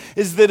says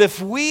is that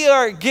if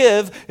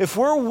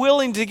we're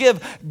willing to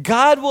give,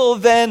 God will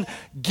then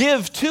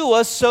give to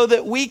us so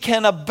that we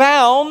can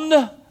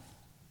abound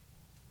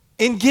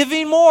in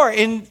giving more,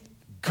 in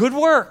good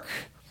work.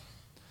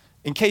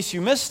 In case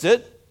you missed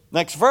it,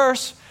 next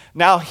verse.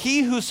 Now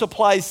he who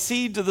supplies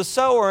seed to the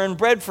sower and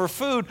bread for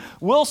food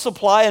will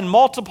supply and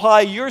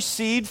multiply your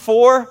seed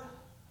for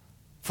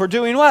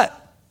doing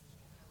what?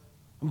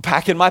 I'm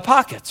packing my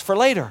pockets for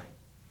later.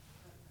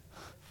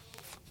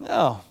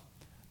 No.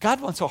 God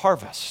wants a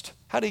harvest.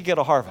 How do you get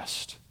a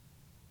harvest?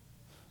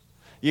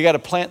 You got to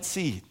plant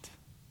seed.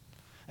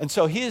 And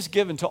so he has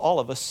given to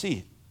all of us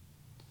seed.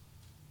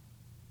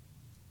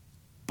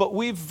 But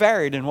we've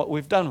varied in what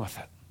we've done with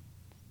it.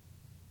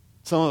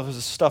 Some of us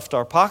have stuffed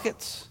our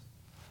pockets.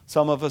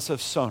 Some of us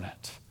have sown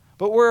it.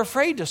 But we're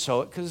afraid to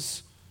sow it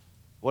because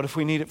what if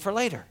we need it for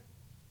later?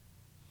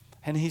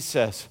 And he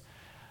says,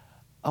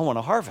 I want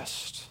a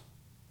harvest.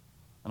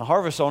 And a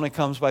harvest only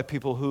comes by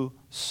people who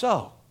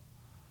sow.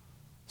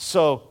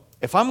 So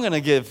if I'm going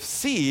to give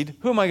seed,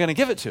 who am I going to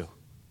give it to?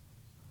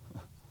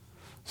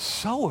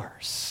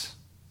 Sowers.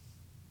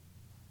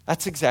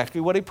 That's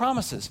exactly what he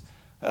promises.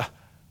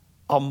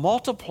 I'll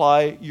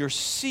multiply your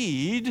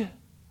seed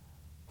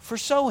for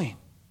sowing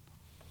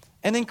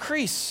and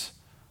increase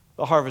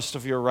the harvest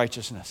of your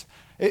righteousness.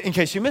 In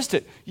case you missed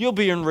it, you'll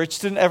be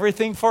enriched in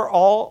everything for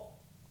all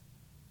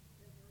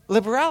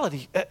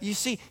liberality. You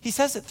see, he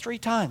says it 3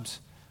 times.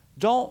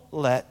 Don't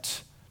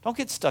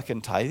get stuck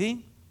in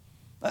tithing.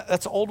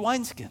 That's old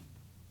wineskin.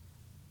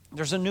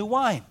 There's a new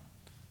wine.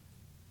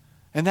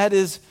 And that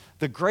is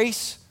the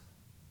grace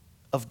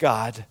of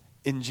God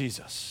in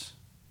Jesus.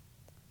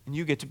 And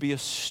you get to be a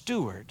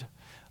steward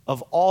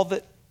of all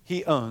that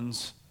he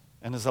owns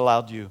and has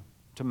allowed you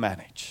to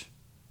manage.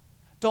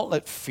 Don't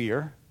let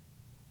fear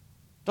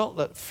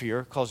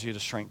cause you to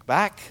shrink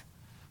back.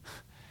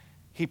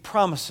 He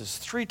promises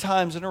 3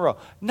 times in a row,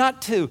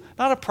 not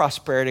a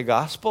prosperity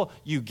gospel,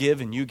 you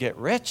give and you get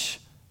rich.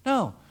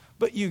 No,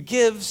 but you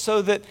give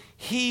so that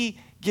he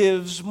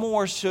gives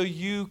more so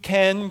you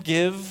can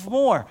give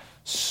more.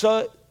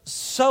 So,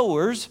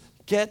 sowers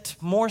get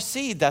more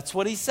seed. That's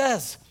what he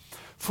says.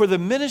 For the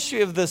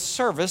ministry of this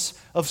service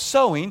of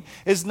sowing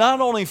is not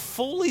only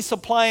fully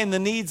supplying the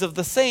needs of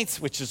the saints,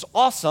 which is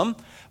awesome,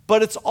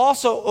 but it's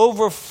also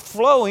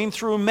overflowing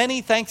through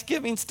many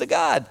thanksgivings to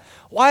God.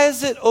 Why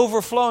is it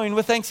overflowing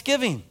with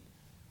thanksgiving?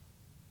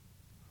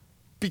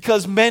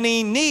 Because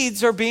many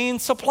needs are being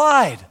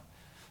supplied.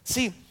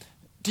 See,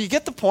 do you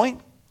get the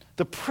point?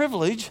 The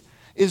privilege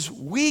is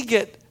we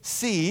get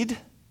seed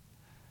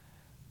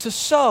to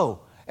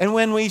sow. And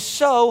when we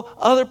sow,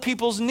 other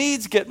people's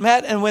needs get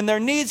met. And when their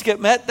needs get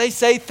met, they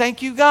say,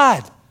 thank you,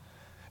 God.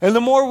 And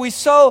the more we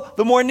sow,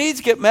 the more needs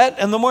get met.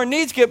 And the more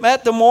needs get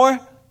met, the more,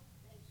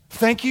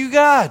 thank you,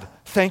 God.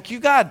 Thank you,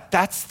 God.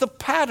 That's the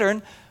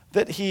pattern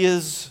that he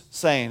is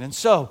saying. And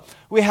so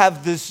we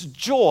have this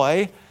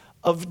joy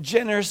of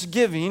generous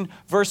giving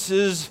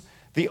versus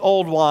the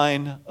old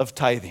wine of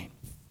tithing.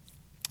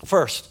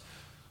 First,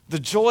 the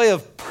joy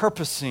of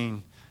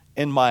purposing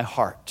in my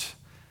heart.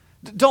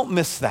 Don't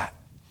miss that.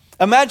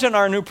 Imagine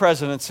our new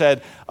president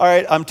said, all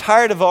right, I'm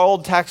tired of our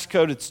old tax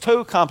code. It's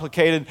too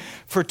complicated.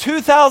 For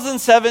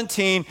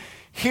 2017,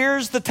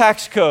 here's the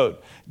tax code.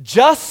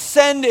 Just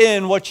send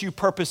in what you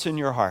purpose in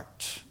your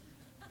heart.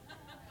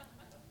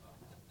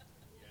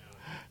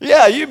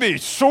 Yeah, you'd be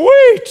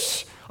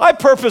sweet. I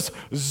purpose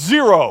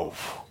 0.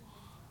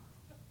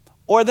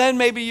 Or then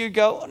maybe you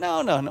go,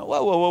 no.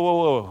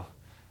 Whoa.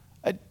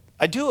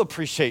 I do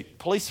appreciate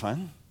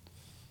policemen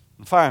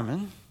and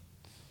firemen,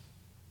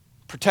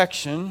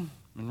 protection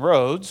and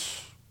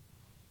roads.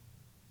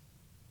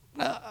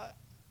 I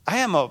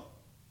am a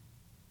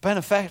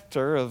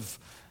benefactor of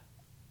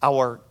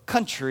our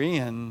country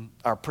and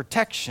our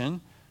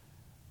protection.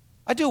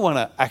 I do want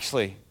to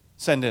actually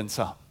send in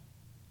some.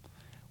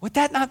 Would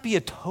that not be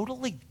a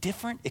totally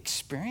different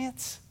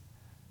experience?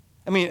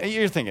 I mean,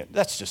 you're thinking,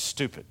 that's just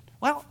stupid.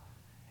 Well,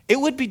 it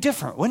would be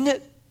different, wouldn't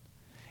it?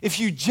 If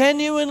you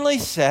genuinely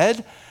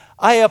said,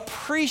 I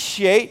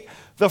appreciate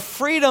the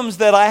freedoms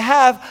that I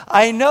have.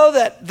 I know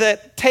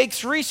that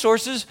takes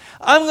resources.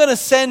 I'm going to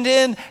send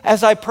in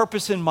as I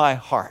purpose in my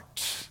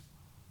heart.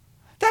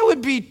 That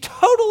would be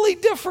totally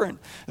different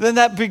than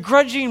that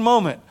begrudging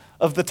moment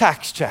of the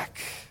tax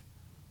check.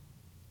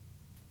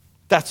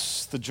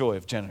 That's the joy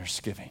of generous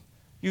giving.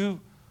 You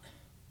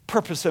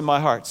purpose in my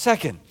heart.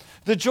 Second,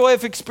 the joy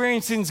of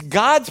experiencing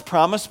God's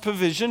promised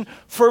provision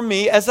for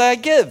me as I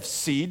give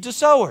seed to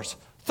sowers.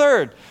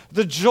 Third,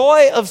 the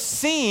joy of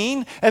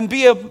seeing and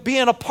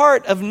being a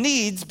part of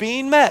needs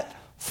being met.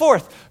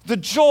 Fourth, the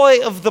joy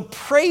of the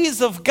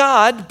praise of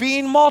God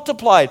being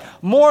multiplied.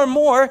 More and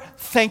more,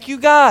 thank you,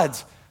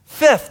 gods.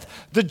 Fifth,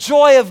 the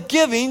joy of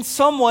giving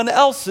someone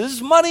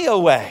else's money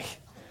away.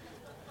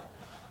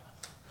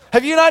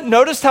 Have you not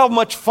noticed how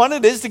much fun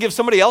it is to give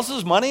somebody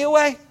else's money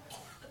away?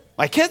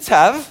 My kids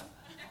have.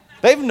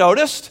 They've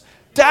noticed.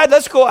 Dad,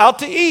 let's go out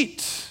to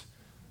eat.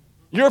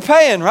 You're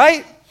paying,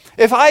 right?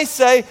 If I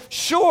say,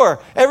 sure,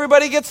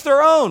 everybody gets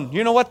their own,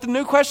 you know what the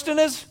new question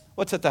is?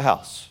 What's at the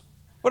house?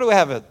 What do we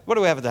have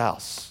at the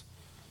house?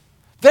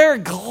 They're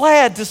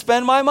glad to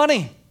spend my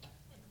money.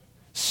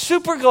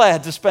 Super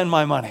glad to spend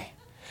my money.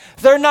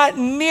 They're not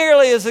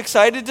nearly as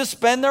excited to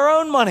spend their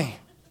own money.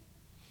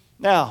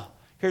 Now,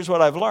 here's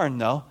what I've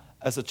learned, though,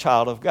 as a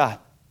child of God.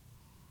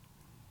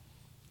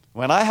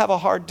 When I have a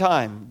hard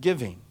time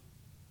giving,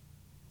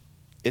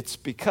 it's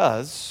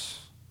because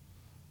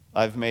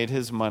I've made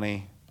his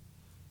money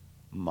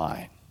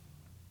mine.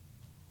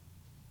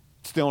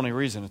 It's the only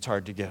reason it's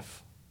hard to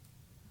give.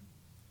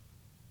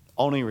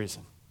 Only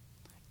reason.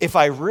 If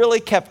I really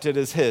kept it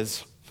as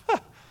his,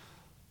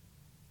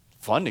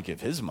 fun to give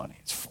his money.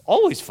 It's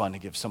always fun to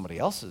give somebody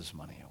else's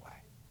money away.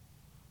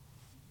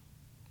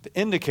 The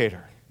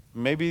indicator,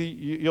 maybe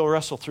you'll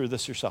wrestle through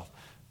this yourself.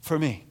 For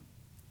me,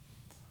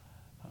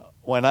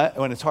 when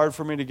it's hard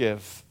for me to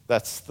give,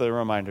 that's the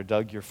reminder,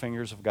 Doug, your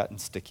fingers have gotten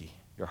sticky.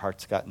 Your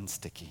heart's gotten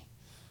sticky.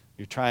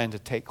 You're trying to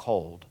take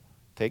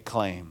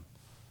claim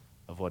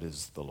of what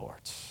is the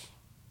Lord's.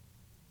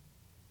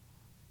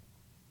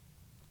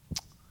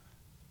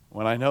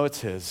 When I know it's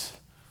his,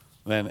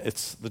 then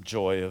it's the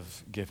joy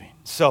of giving.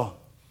 So,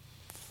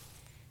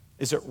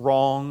 is it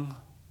wrong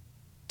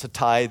to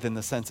tithe in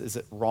the sense, is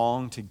it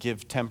wrong to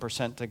give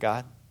 10% to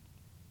God?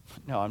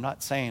 No, I'm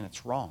not saying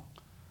it's wrong.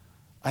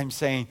 I'm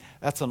saying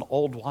that's an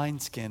old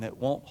wineskin. It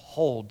won't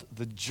hold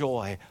the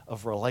joy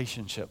of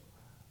relationship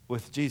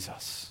with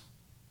Jesus.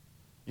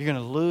 You're going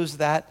to lose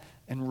that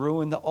and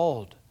ruin the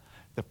old.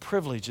 The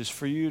privilege is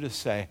for you to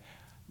say,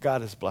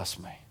 God has blessed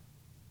me.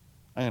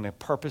 I'm going to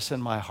purpose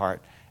in my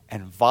heart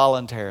and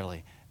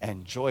voluntarily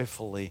and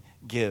joyfully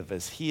give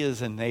as he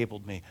has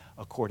enabled me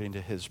according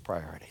to his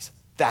priorities.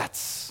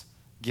 That's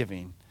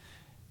giving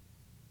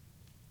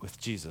with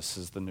Jesus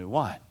as the new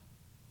wine.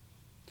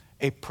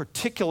 A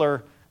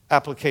particular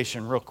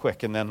application real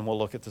quick, and then we'll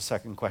look at the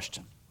second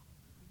question.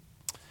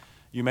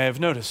 You may have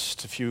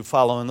noticed, if you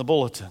follow in the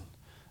bulletin,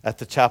 at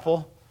the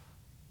chapel,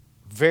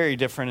 very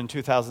different in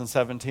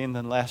 2017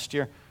 than last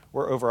year.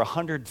 We're over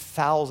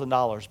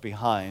 $100,000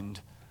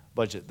 behind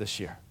budget this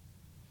year.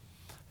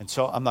 And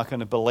so I'm not going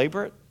to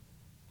belabor it.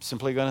 I'm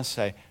simply going to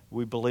say,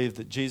 we believe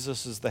that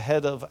Jesus is the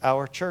head of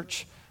our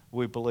church.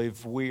 We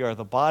believe we are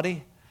the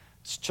body.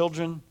 As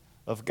children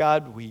of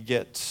God, we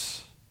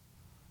get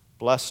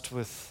blessed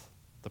with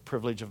the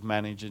privilege of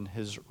managing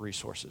his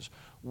resources.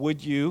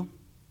 Would you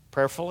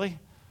prayerfully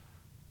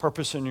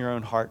purpose in your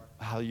own heart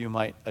how you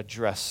might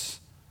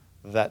address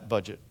that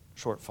budget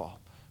shortfall?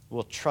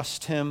 We'll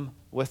trust him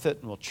with it,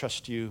 and we'll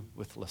trust you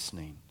with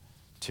listening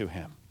to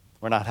him.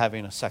 We're not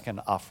having a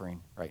second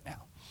offering right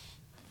now.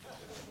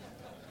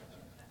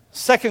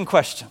 Second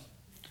question.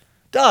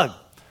 Doug,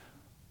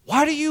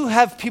 why do you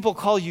have people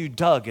call you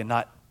Doug and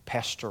not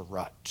Pastor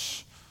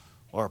Rut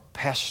or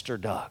Pastor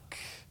Doug?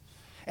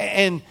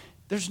 And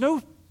there's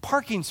no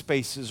parking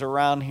spaces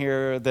around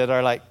here that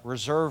are like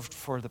reserved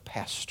for the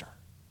pastor.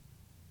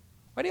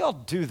 Why do y'all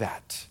do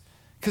that?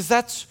 Because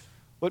that's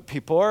what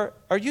people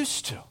are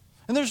used to.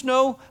 And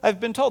I've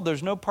been told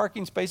there's no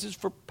parking spaces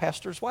for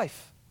pastor's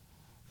wife.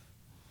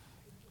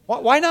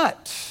 Why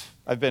not?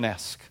 I've been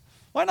asked.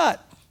 Why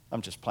not?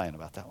 I'm just playing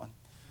about that one.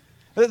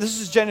 This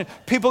is genuine.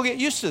 People get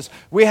used to this.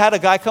 We had a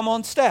guy come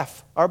on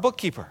staff, our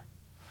bookkeeper,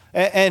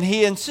 and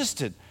he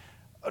insisted,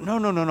 no,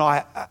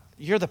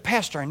 you're the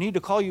pastor. I need to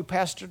call you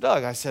Pastor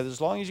Doug. I said, as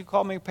long as you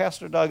call me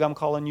Pastor Doug, I'm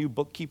calling you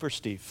Bookkeeper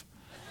Steve.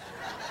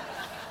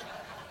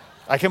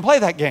 I can play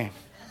that game.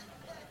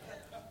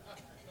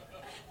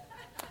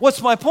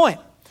 What's my point?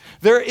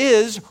 There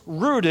is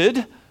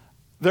rooted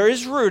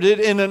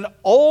in an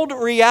old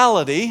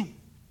reality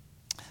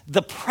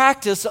the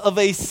practice of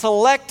a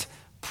select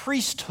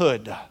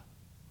priesthood.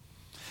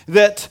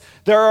 That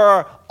there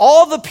are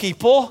all the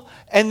people,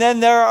 and then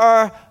there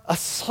are a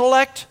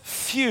select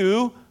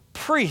few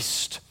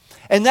priests.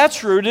 And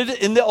that's rooted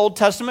in the Old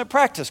Testament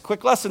practice.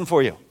 Quick lesson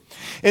for you.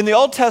 In the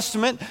Old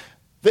Testament,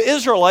 the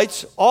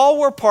Israelites all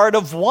were part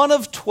of one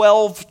of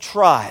 12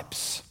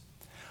 tribes.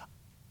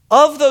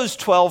 Of those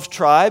 12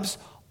 tribes,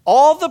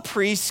 all the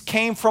priests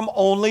came from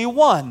only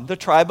one, the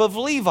tribe of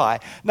Levi.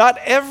 Not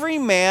every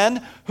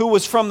man who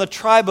was from the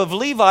tribe of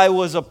Levi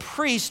was a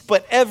priest,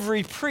 but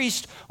every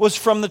priest was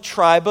from the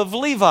tribe of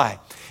Levi.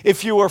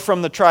 If you were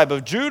from the tribe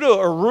of Judah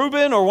or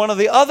Reuben or one of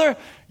the other,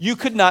 you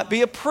could not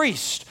be a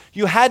priest.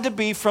 You had to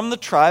be from the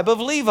tribe of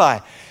Levi.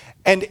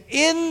 And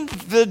in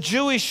the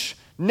Jewish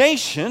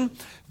nation,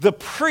 the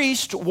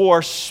priest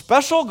wore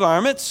special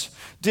garments,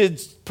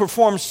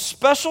 performed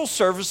special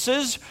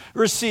services,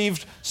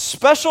 received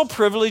special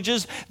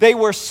privileges. They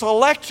were a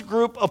select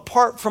group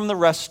apart from the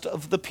rest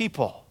of the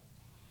people.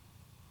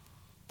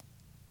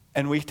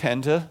 And we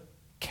tend to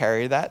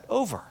carry that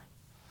over.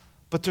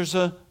 But there's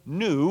a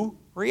new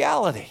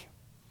reality.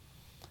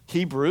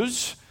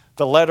 Hebrews,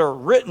 the letter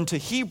written to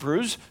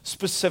Hebrews,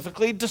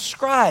 specifically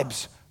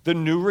describes the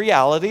new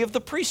reality of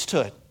the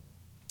priesthood.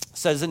 It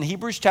says in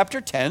Hebrews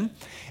chapter 10,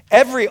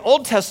 every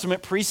Old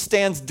Testament priest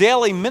stands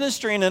daily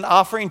ministering and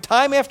offering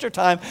time after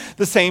time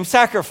the same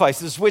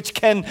sacrifices, which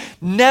can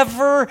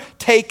never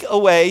take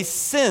away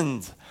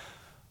sins.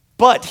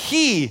 But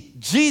he,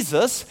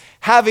 Jesus,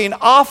 having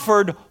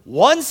offered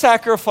one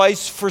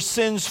sacrifice for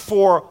sins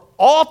for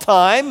all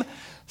time,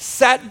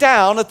 sat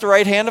down at the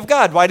right hand of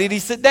God. Why did he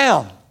sit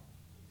down?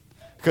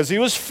 Because he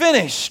was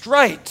finished,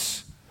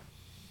 right?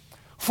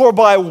 For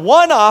by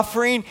one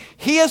offering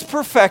he has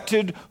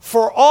perfected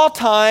for all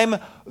time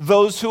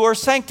those who are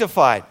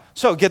sanctified.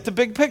 So get the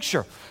big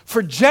picture.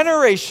 For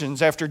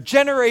generations after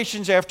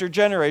generations after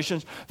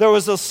generations, there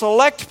was a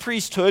select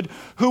priesthood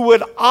who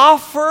would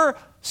offer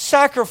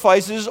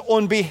sacrifices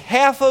on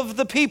behalf of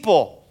the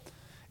people.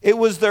 It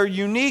was their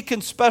unique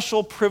and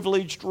special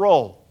privileged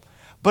role.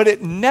 But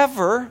it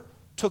never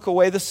took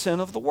away the sin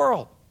of the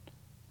world.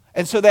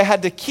 And so they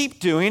had to keep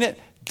doing it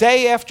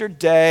day after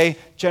day,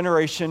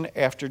 generation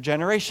after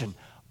generation,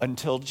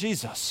 until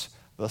Jesus,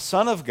 the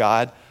Son of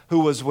God,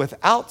 who was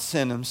without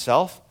sin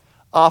himself,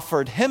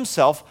 offered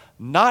himself,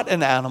 not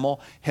an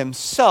animal,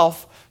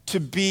 himself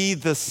to be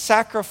the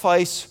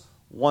sacrifice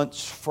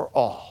once for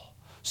all,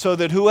 so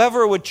that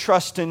whoever would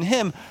trust in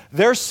him,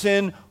 their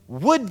sin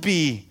would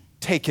be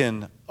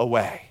taken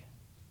away.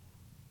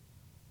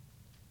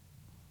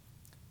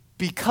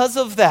 Because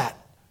of that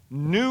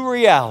new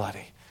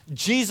reality,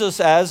 Jesus,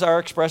 as our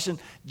expression,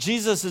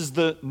 Jesus is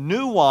the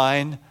new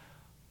wine.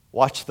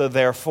 Watch the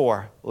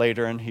therefore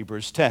later in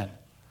Hebrews 10.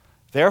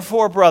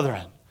 Therefore,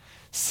 brethren,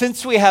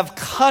 since we have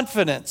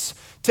confidence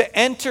to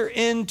enter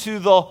into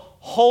the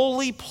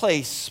holy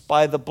place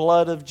by the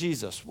blood of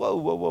Jesus.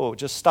 Whoa.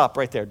 Just stop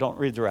right there. Don't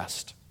read the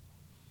rest.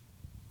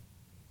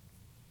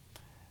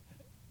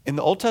 In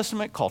the Old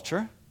Testament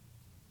culture,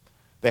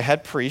 they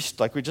had priests,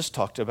 like we just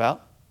talked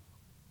about.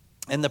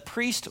 And the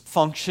priest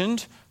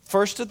functioned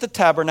first at the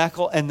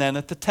tabernacle and then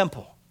at the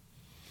temple,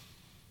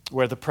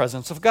 where the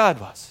presence of God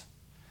was.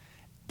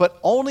 But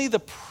only the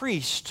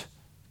priest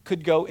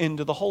could go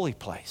into the holy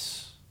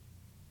place.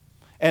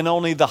 And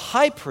only the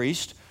high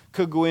priest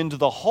could go into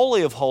the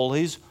Holy of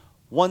Holies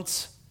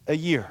once a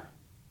year.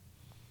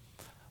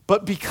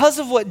 But because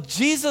of what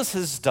Jesus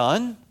has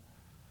done,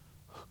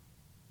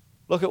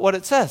 look at what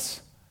it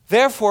says.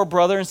 Therefore,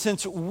 brethren,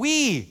 since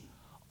we,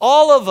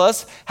 all of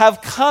us,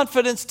 have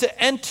confidence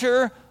to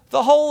enter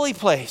the holy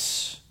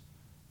place,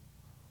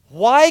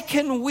 why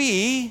can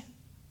we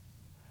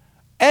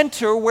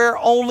enter where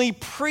only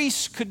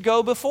priests could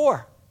go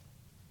before?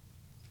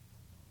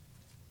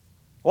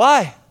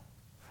 Why?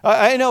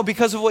 I know,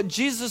 because of what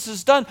Jesus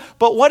has done.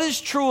 But what is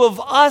true of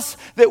us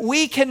that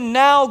we can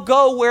now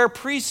go where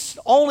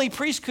only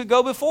priests could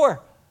go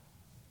before?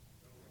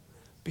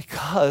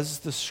 Because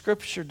the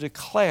Scripture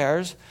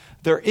declares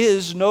there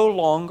is no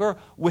longer,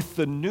 with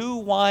the new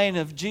wine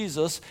of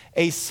Jesus,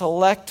 a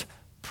select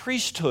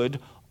priesthood.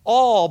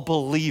 All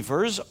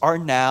believers are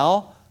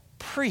now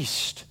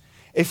priests.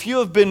 If you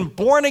have been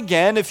born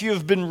again, if you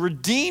have been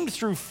redeemed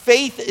through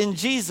faith in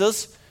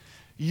Jesus,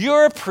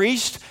 you're a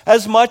priest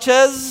as much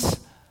as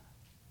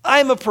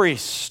I'm a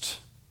priest.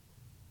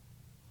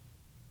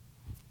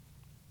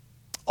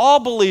 All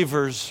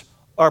believers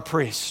are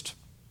priests.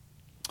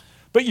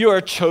 But you are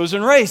a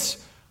chosen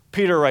race,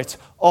 Peter writes,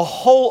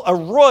 a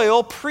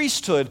royal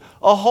priesthood,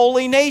 a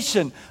holy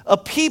nation, a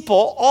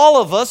people,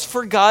 all of us,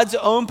 for God's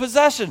own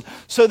possession,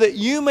 so that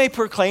you may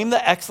proclaim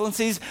the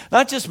excellencies,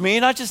 not just me,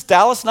 not just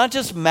Dallas, not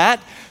just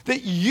Matt,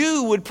 that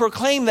you would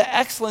proclaim the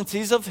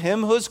excellencies of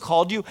him who has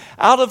called you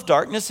out of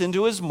darkness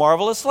into his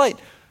marvelous light.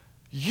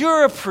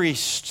 You're a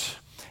priest,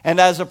 and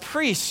as a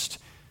priest,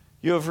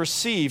 you have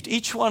received,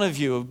 each one of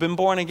you have been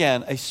born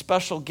again, a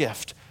special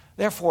gift.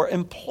 Therefore,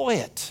 employ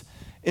it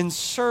in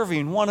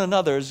serving one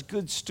another as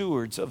good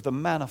stewards of the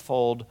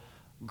manifold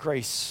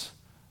grace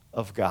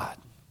of God.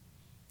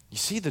 You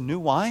see the new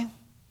wine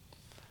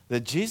that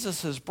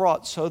Jesus has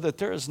brought, so that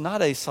there is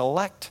not a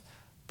select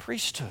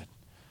priesthood.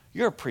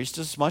 You're a priest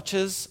as much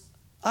as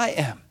I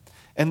am.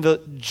 And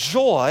the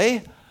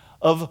joy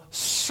of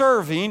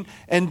serving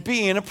and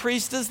being a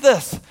priest is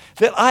this,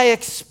 that I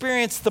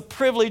experience the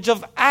privilege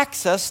of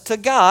access to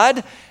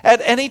God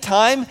at any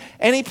time,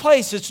 any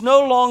place. It's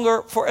no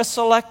longer for a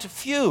select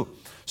few.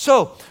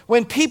 So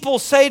when people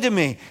say to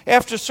me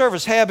after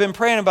service, hey, I've been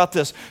praying about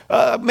this,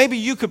 maybe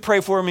you could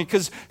pray for me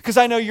because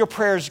I know your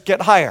prayers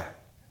get higher.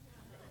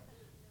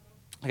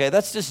 Okay,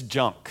 that's just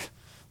junk.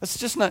 That's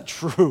just not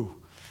true.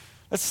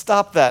 Let's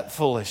stop that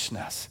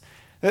foolishness.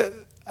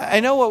 I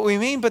know what we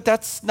mean, but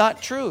that's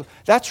not true.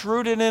 That's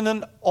rooted in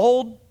an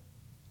old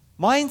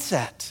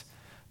mindset.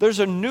 There's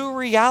a new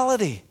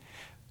reality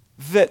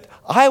that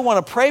I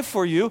want to pray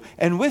for you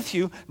and with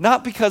you,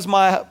 not because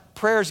my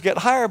prayers get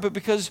higher, but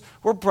because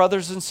we're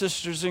brothers and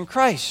sisters in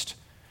Christ.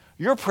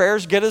 Your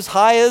prayers get as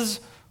high as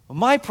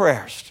my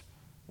prayers.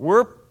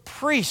 We're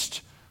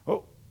priests.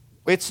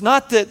 It's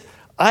not that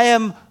I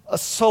am a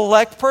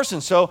select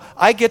person, so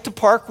I get to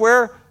park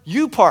where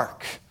you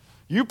park.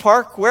 You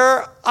park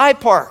where I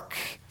park.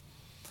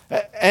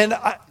 And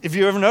if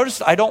you ever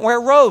noticed, I don't wear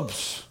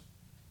robes.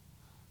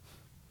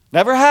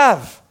 Never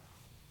have.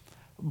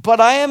 But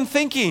I am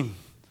thinking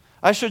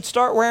I should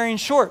start wearing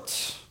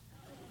shorts.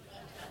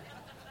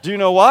 Do you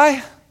know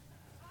why?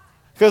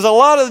 Because a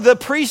lot of the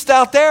priests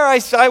out there, I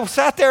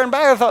sat there and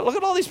back, I thought, look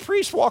at all these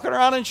priests walking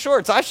around in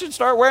shorts. I should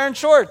start wearing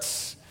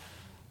shorts.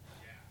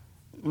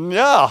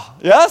 Yeah.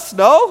 Yes?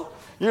 No?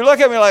 You look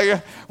at me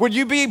like, would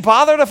you be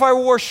bothered if I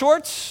wore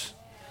shorts?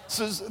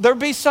 So there'd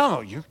be some,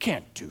 oh, you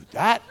can't do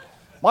that.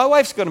 My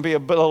wife's going to be a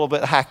little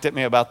bit hacked at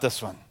me about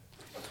this one.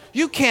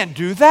 You can't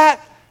do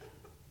that.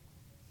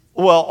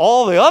 Well,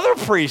 all the other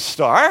priests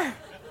are.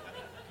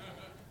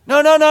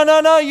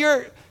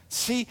 No.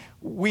 See,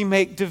 we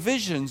make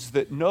divisions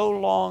that no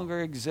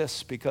longer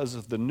exist because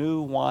of the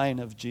new wine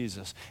of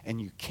Jesus.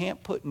 And you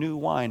can't put new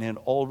wine in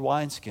old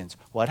wineskins.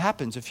 What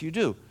happens if you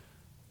do?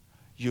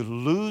 You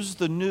lose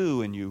the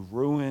new and you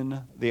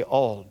ruin the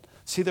old.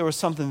 See, there was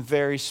something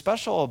very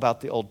special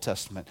about the Old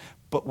Testament,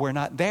 but we're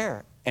not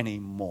there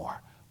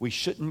anymore. We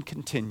shouldn't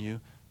continue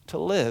to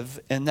live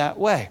in that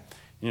way.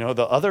 You know,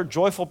 the other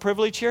joyful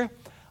privilege here,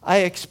 I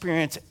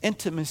experience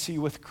intimacy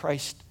with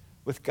Christ,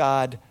 with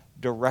God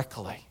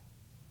directly.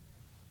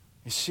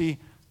 You see,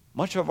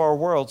 much of our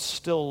world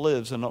still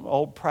lives in an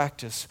old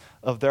practice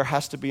of there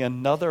has to be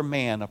another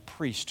man, a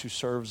priest, who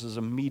serves as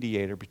a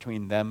mediator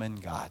between them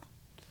and God.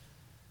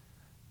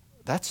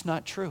 That's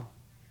not true.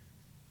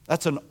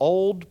 That's an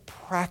old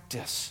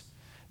practice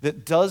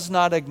that does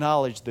not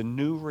acknowledge the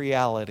new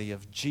reality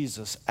of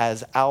Jesus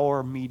as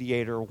our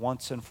mediator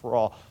once and for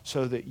all,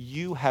 so that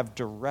you have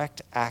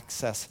direct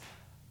access,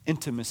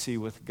 intimacy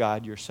with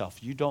God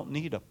yourself. You don't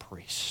need a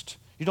priest.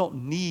 You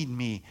don't need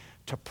me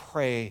to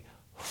pray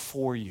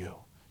for you.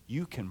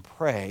 You can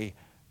pray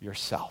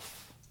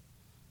yourself.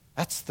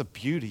 That's the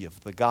beauty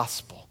of the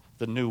gospel,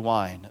 the new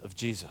wine of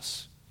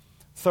Jesus.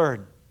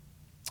 Third,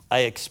 I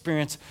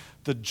experience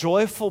the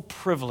joyful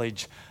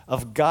privilege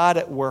of God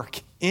at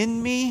work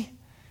in me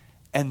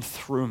and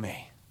through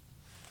me.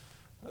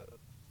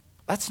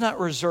 That's not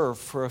reserved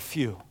for a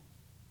few.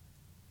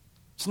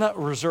 It's not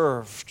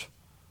reserved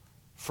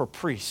for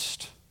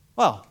priests.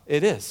 Well,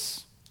 it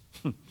is.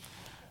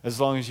 As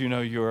long as you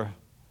know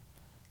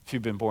if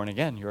you've been born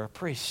again, you're a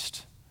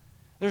priest.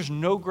 There's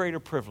no greater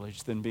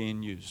privilege than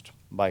being used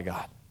by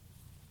God.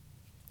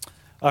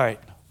 All right.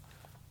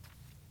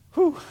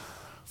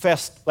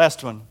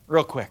 Last one,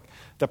 real quick.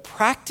 The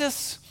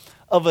practice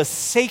of a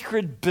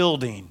sacred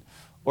building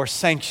or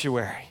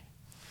sanctuary.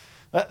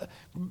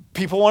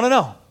 People want to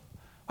know,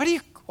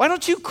 why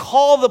don't you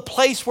call the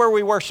place where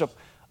we worship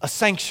a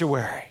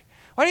sanctuary?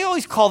 Why do you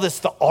always call this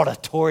the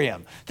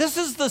auditorium? This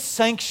is the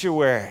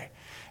sanctuary.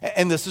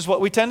 And this is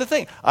what we tend to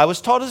think. I was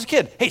taught as a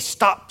kid, hey,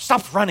 stop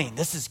running.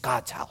 This is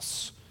God's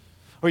house.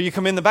 Or you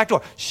come in the back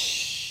door,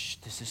 shh,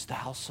 this is the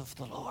house of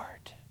the Lord.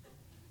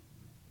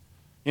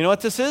 You know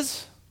what this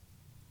is?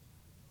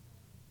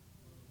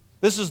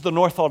 This is the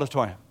North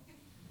Auditorium.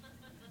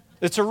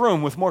 It's a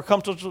room with more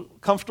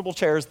comfortable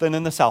chairs than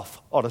in the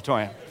South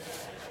Auditorium.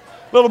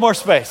 A little more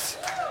space.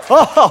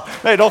 Oh,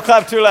 hey, don't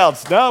clap too loud.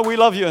 No, we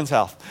love you in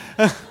South.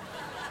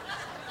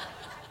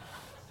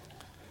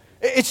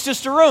 It's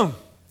just a room.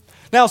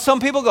 Now, some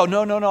people go,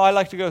 no, I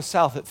like to go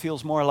south. It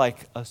feels more like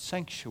a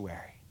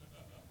sanctuary.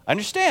 I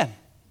understand.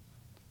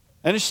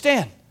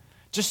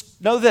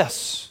 Just know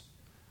this.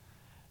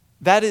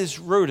 That is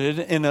rooted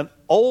in an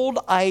old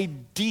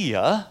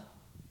idea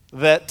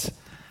that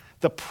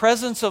the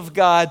presence of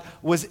God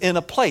was in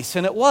a place,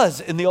 and it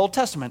was in the Old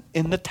Testament,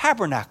 in the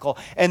tabernacle,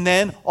 and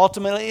then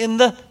ultimately in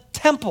the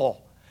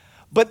temple.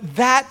 But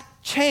that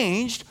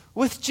changed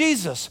with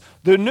Jesus.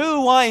 The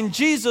new wine,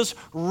 Jesus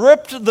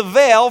ripped the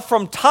veil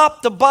from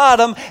top to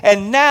bottom,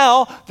 and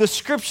now the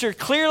scripture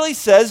clearly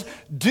says,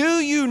 do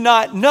you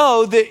not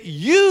know that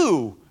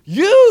you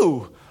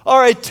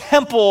are a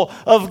temple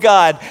of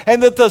God,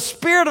 and that the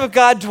Spirit of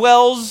God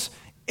dwells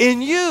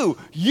in you?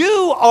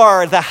 You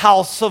are the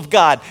house of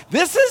God.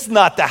 This is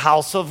not the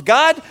house of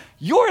God.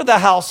 You're the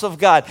house of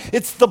God.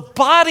 It's the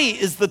body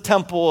is the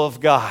temple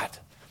of God.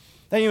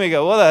 Then you may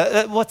go,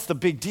 well, what's the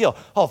big deal?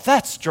 Oh,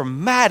 that's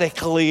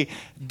dramatically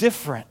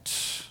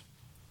different.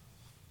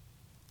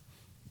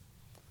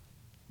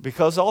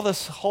 Because all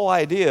this whole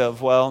idea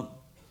of, well,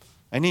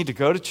 I need to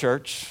go to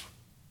church,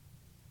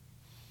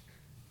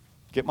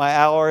 get my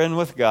hour in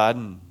with God,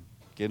 and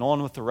get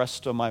on with the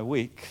rest of my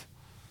week,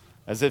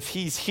 as if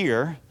he's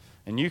here,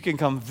 and you can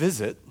come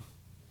visit,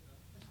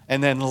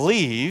 and then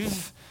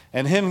leave,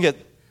 and him get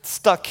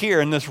stuck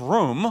here in this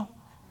room.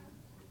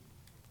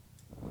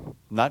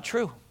 Not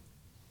true.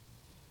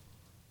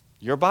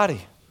 Your body.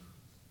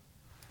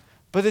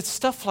 But it's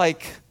stuff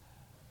like,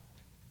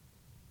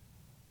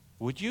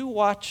 would you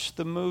watch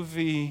the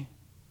movie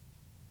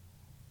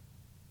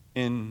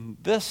in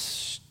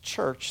this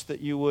church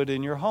that you would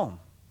in your home?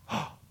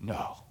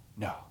 No.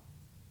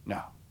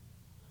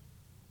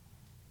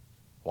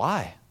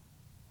 Why?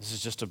 This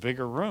is just a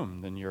bigger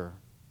room than your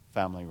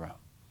family room.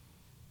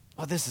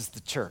 Oh, this is the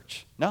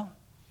church. No.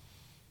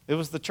 It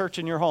was the church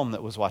in your home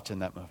that was watching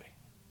that movie.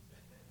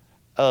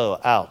 Oh,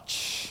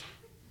 ouch.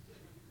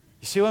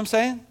 You see what I'm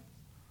saying?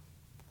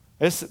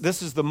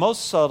 This is the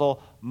most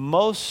subtle,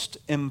 most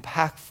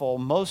impactful,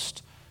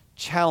 most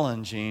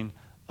challenging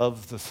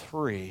of the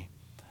three,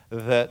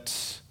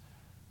 that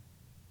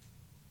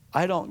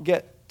I don't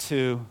get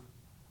to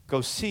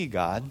go see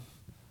God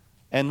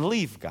and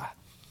leave God.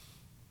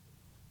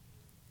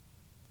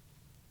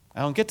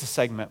 I don't get to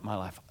segment my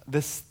life.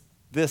 This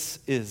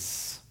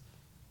is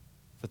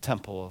the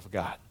temple of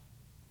God.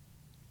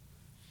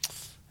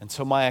 And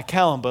so my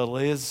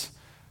accountability is,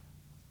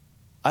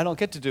 I don't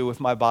get to do with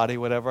my body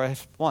whatever I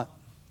want,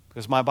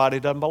 because my body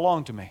doesn't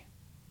belong to me.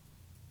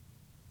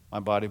 My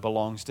body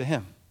belongs to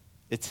him.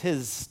 It's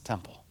his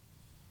temple.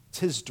 It's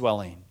his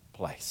dwelling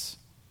place.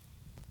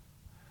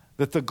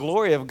 That the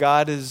glory of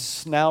God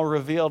is now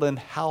revealed in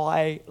how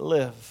I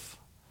live.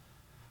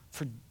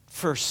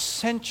 For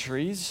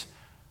centuries,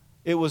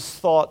 it was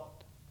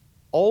thought,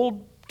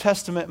 Old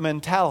Testament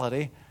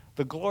mentality,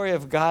 the glory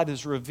of God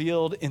is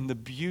revealed in the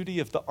beauty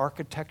of the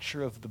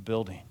architecture of the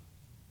building.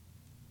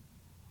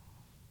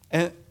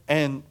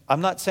 And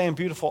I'm not saying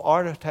beautiful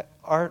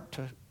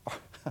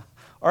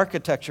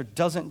architecture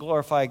doesn't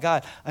glorify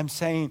God. I'm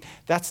saying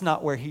that's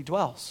not where he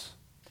dwells.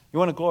 You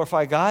want to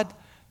glorify God?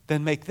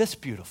 Then make this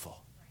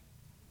beautiful.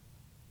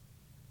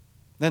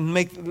 Then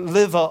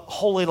live a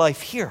holy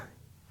life here.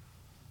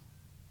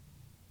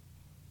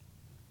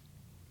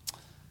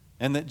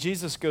 And that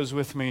Jesus goes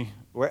with me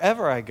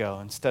wherever I go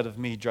instead of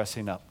me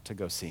dressing up to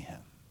go see him.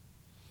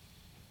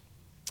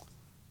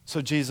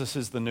 So Jesus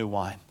is the new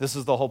wine. This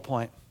is the whole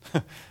point.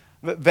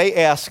 They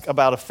ask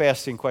about a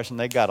fasting question.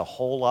 They got a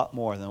whole lot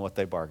more than what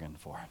they bargained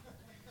for.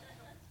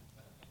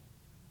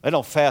 They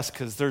don't fast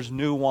because there's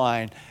new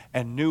wine,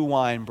 and new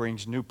wine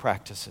brings new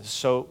practices.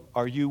 So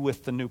are you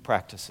with the new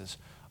practices?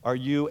 Are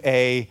you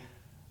a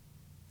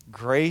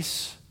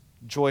grace,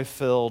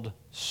 joy-filled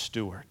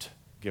steward,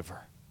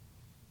 giver?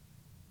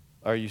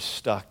 Are you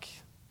stuck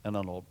in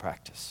an old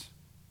practice?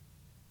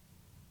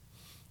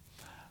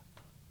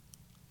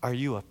 Are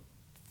you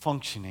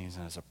functioning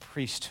as a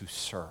priest who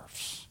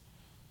serves?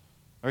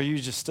 Or are you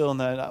just still in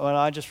that, well,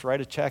 I just write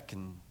a check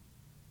and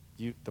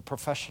the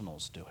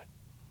professionals do it?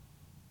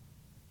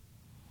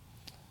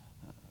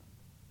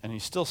 And you're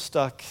still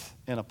stuck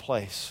in a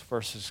place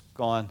versus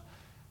going,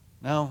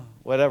 no,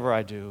 whatever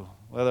I do,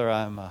 whether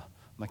I'm a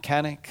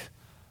mechanic,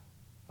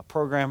 a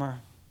programmer,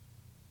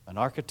 an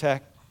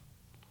architect,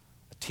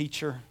 a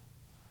teacher,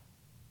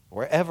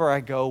 wherever I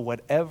go,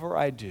 whatever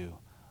I do,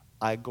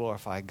 I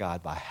glorify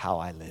God by how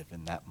I live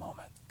in that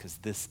moment, because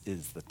this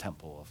is the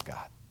temple of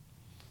God.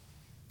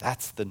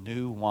 That's the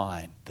new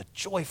wine, the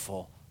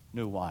joyful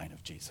new wine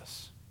of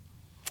Jesus.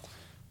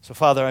 So,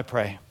 Father, I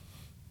pray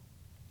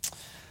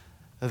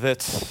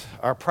that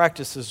our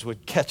practices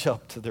would catch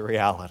up to the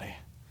reality.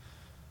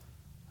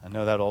 I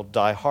know that'll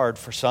die hard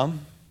for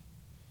some.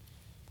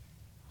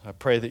 I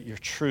pray that your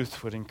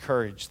truth would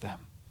encourage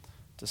them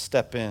to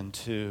step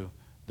into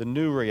the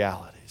new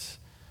realities,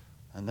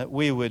 and that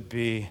we would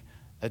be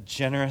a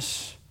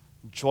generous,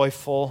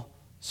 joyful,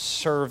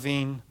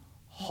 serving,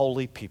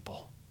 holy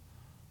people,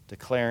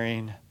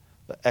 declaring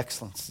the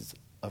excellencies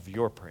of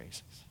your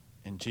praises.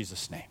 In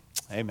Jesus' name,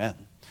 amen.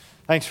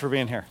 Thanks for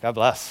being here. God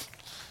bless.